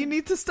 Chrissy, you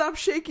need to stop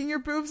shaking your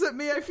boobs at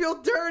me. I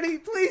feel dirty.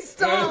 Please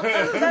stop.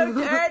 I'm so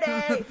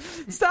dirty.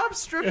 Stop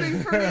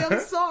stripping for me.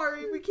 I'm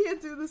sorry. We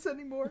can't do this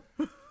anymore.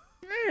 All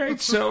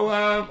right. So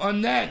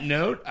on that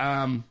note,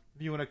 if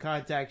you want to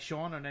contact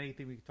Sean on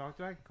anything we can talk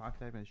about,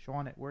 contact me at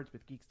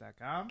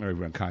Sean@wordswithgeeks.com. or if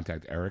you want to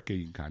contact Erica,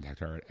 you can contact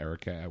her at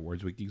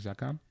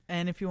Erica@wordswithgeeks.com.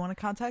 And if you want to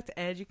contact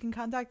Ed, you can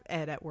contact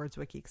Ed at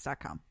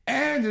wordswithgeeks.com.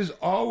 And as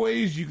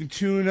always, you can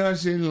tune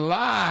us in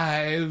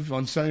live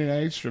on Sunday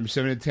nights from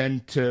 7 to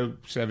 10 to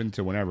 7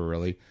 to whenever,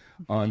 really,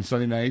 on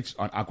Sunday nights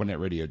on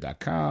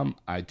AquanetRadio.com,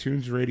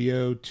 iTunes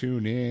Radio,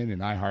 TuneIn,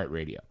 and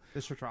iHeartRadio.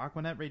 Just search for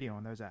Aquanet Radio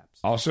on those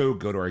apps. Also,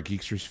 go to our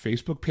Geeksters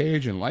Facebook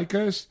page and like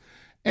us.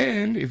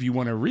 And if you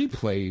want to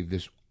replay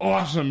this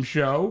awesome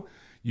show,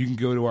 you can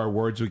go to our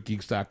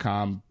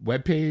wordswithgeeks.com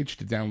webpage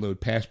to download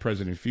past,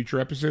 present, and future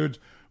episodes,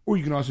 or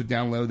you can also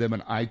download them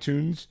on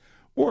iTunes.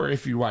 Or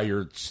if you while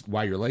you're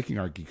liking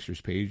our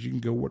Geeksters page, you can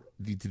go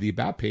to the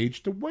About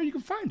page to where you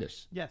can find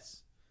us.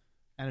 Yes,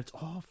 and it's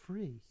all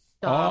free.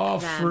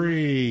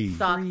 Free.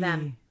 Stalk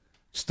them.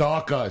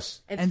 Stalk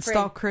us. And free.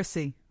 Stalk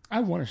Chrissy.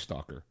 I want to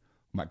stalk her.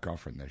 My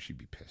girlfriend, though, she'd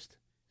be pissed.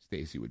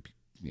 Stacy would be.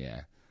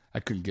 Yeah. I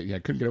couldn't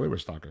get away with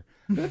a stalker.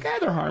 Like,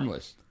 they're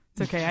harmless.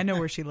 It's okay. I know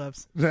where she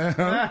lives.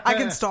 I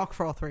can stalk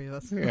for all three of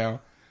us. Yeah.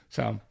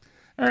 So, all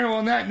right. Well,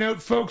 on that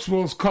note, folks,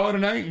 we'll call it a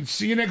night and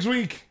see you next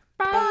week.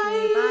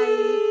 Bye.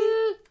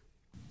 Bye.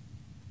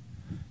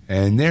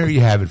 And there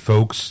you have it,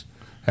 folks.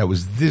 That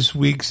was this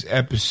week's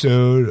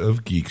episode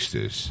of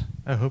Geeksters.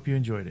 I hope you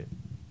enjoyed it.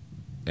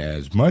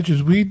 As much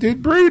as we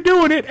did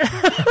doing it.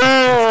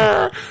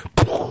 I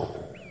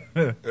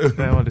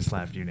want to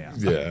slap you now.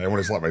 Yeah, I want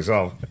to slap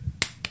myself.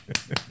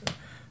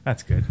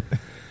 That's good.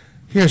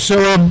 Yeah, so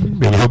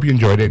really hope you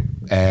enjoyed it.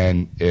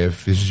 And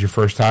if this is your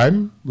first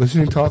time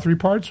listening to all three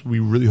parts, we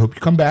really hope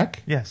you come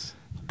back. Yes.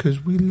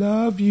 Because we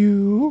love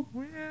you.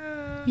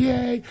 Yeah.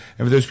 Yay.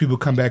 And for those people who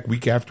come back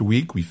week after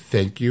week, we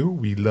thank you.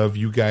 We love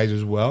you guys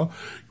as well.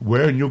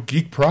 Wearing your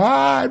geek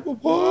pride.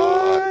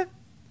 What?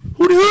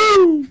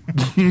 Hoo-doo!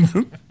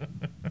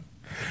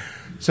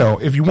 So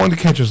if you want to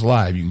catch us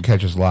live, you can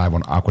catch us live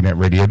on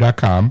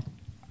AquanetRadio.com,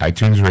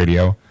 iTunes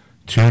Radio,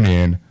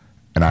 TuneIn,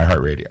 and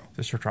iHeartRadio.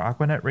 Just search for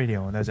Aquanet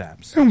Radio on those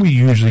apps. And we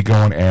usually go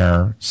on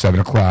air 7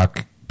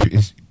 o'clock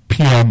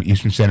p.m.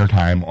 Eastern Standard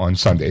Time on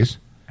Sundays.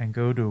 And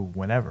go to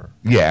whenever.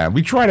 Yeah,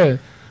 we try to...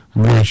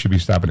 really should be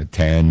stopping at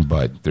 10,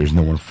 but there's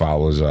no one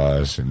follows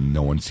us, and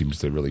no one seems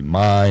to really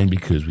mind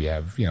because we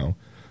have, a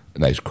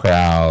nice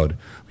crowd.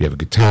 We have a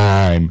good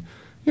time.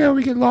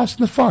 We get lost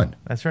in the fun.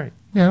 That's right.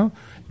 No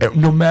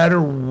matter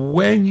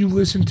when you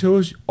listen to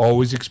us,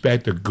 always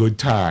expect a good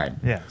time.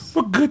 Yes.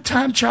 A good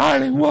time,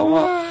 Charlie.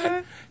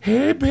 What?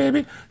 Hey,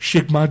 baby.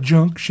 Shake my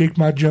junk. Shake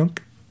my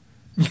junk.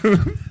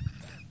 Right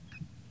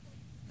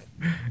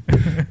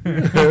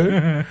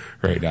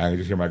now, I can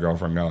just hear my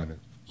girlfriend going,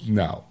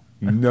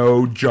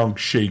 no junk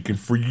shaking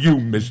for you,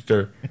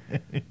 mister.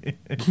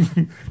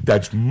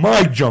 That's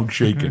my junk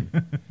shaking.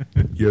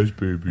 Yes,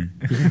 baby.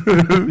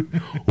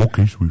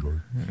 Okay,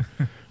 sweetheart.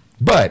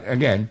 But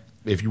again,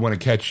 if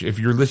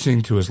you're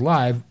listening to us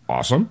live,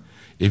 awesome.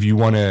 If you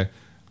want to,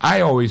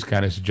 I always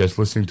kind of suggest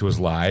listening to us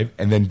live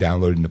and then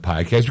downloading the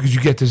podcast because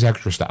you get this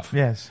extra stuff.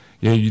 Yes.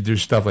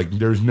 There's stuff like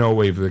there's no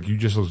way like you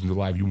just listen to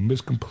live, you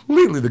miss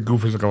completely the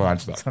Goofers and Gallant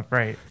stuff.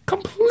 Right.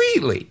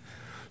 Completely.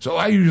 So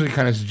I usually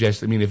kind of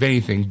suggest, if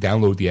anything,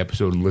 download the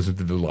episode and listen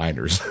to the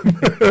liners.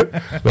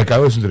 Like I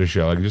listen to the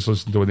show, I can just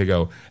listen to when they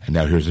go, and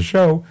now here's the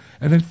show,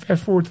 and then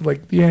fast forward to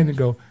like the end and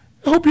go,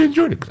 I hope you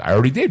enjoyed it because I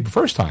already did the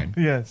first time.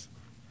 Yes.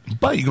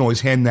 But you can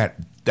always hand that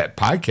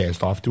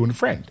podcast off to a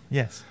friend.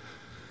 Yes.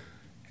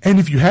 And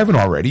if you haven't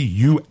already,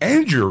 you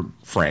and your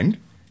friend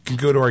can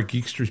go to our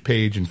Geeksters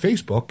page in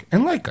Facebook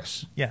and like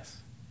us.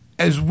 Yes.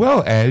 As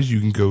well as you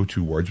can go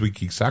to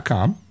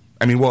wordswithgeeks.com.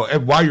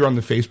 While you're on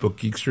the Facebook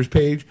Geeksters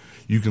page,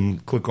 you can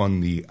click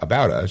on the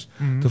About Us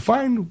to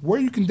find where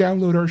you can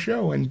download our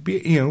show and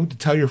to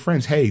tell your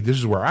friends, hey, this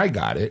is where I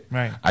got it.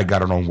 Right. I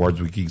got it on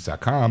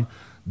wordswithgeeks.com,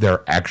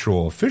 their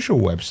actual official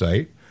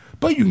website.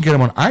 But you can get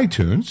them on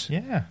iTunes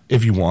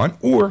if you want.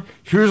 Or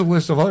here's a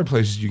list of other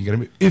places you can get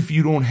them if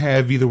you don't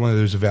have either one of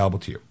those available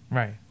to you.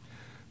 Right.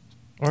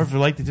 Or if you'd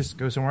like to just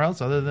go somewhere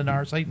else other than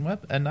our site and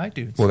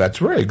iTunes. Well,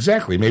 that's right.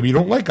 Exactly. Maybe you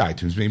don't like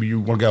iTunes. Maybe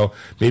you want to go.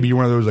 Maybe you're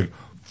one of those like,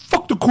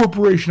 fuck the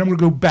corporation. I'm going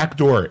to go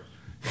backdoor it.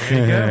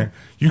 There you go.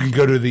 You can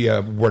go to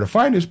the where to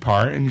find us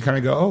part and you kind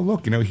of go, oh,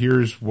 look,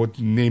 here's what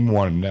name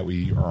one that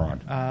we are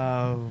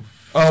on.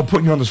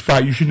 Putting you on the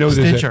spot. You should know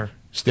this. Stitcher.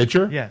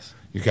 Stitcher? Yes.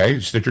 Okay.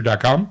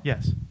 Stitcher.com?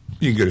 Yes.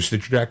 You can go to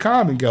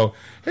Stitcher.com and go,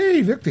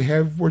 hey, look, they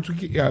have Words with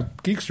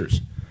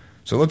Geeksters.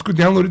 So let's go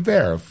download it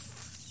there.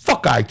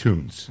 Fuck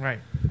iTunes. Right.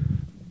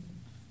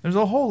 There's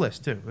a whole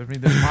list, too. There's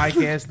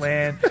Podcast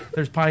Land.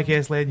 There's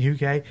Podcast Land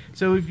UK.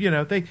 So, if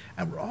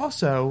and we're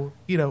also,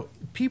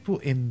 people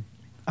in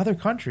other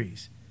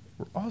countries,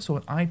 we're also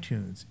on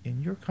iTunes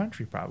in your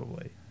country,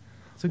 probably.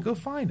 So go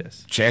find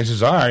us.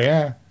 Chances are,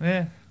 yeah.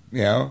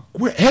 Yeah.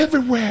 We're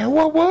everywhere.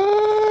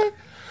 What?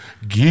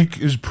 Geek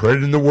is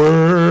spreading the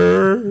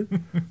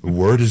word. The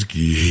word is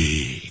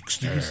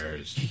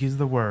Geeksters. Geek is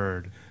the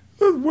word.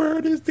 The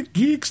word is the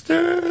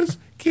Geeksters.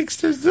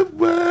 Geeksters the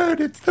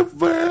word. It's the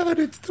word.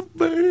 It's the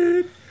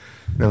word.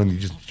 Now when you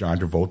just John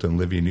Travolta and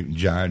Olivia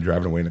Newton-John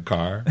driving away in a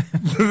car.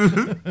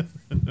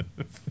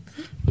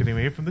 Getting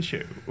away from the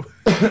show.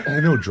 I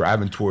know,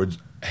 driving towards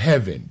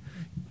heaven.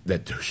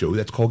 That show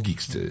that's called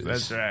Geeksters.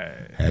 That's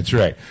right. That's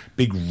right.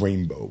 Big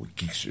rainbow with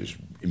Geeksters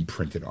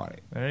imprinted on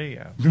it. There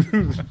you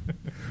go.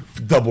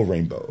 Double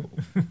rainbow.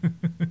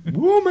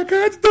 Oh my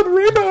God, it's double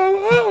rainbow.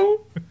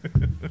 Oh.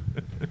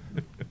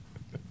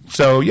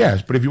 So,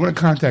 yes, but if you want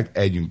to contact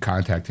Ed, you can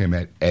contact him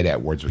at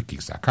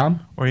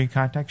ed@wordswithgeeks.com. Or you can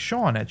contact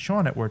Sean at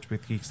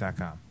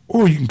wordswithgeeks.com.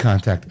 Or you can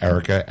contact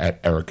Erica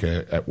at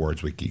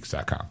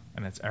wordswithgeeks.com.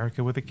 And that's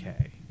Erica with a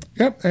K.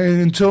 Yep,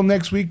 and until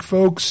next week,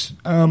 folks,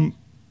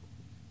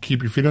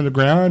 keep your feet on the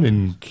ground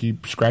and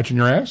keep scratching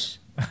your ass.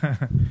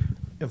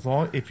 If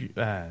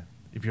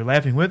you're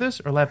laughing with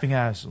us or laughing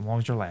at us, as long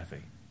as you're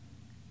laughing.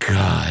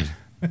 God.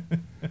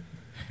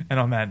 And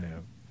on that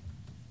note.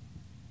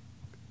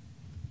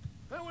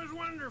 That was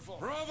wonderful.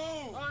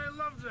 Bravo! I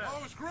loved that. Oh,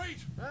 it was great.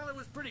 Well, it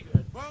was pretty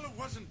good. Well, it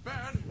wasn't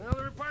bad. Well,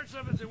 there were parts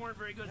of it that weren't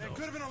very good, It though.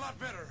 could have been a lot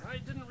better. I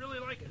didn't really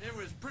like it. It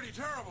was pretty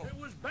terrible. It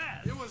was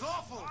bad. It was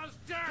awful. It was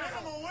Get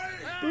terrible. him away!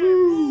 Hey,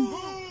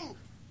 Boo!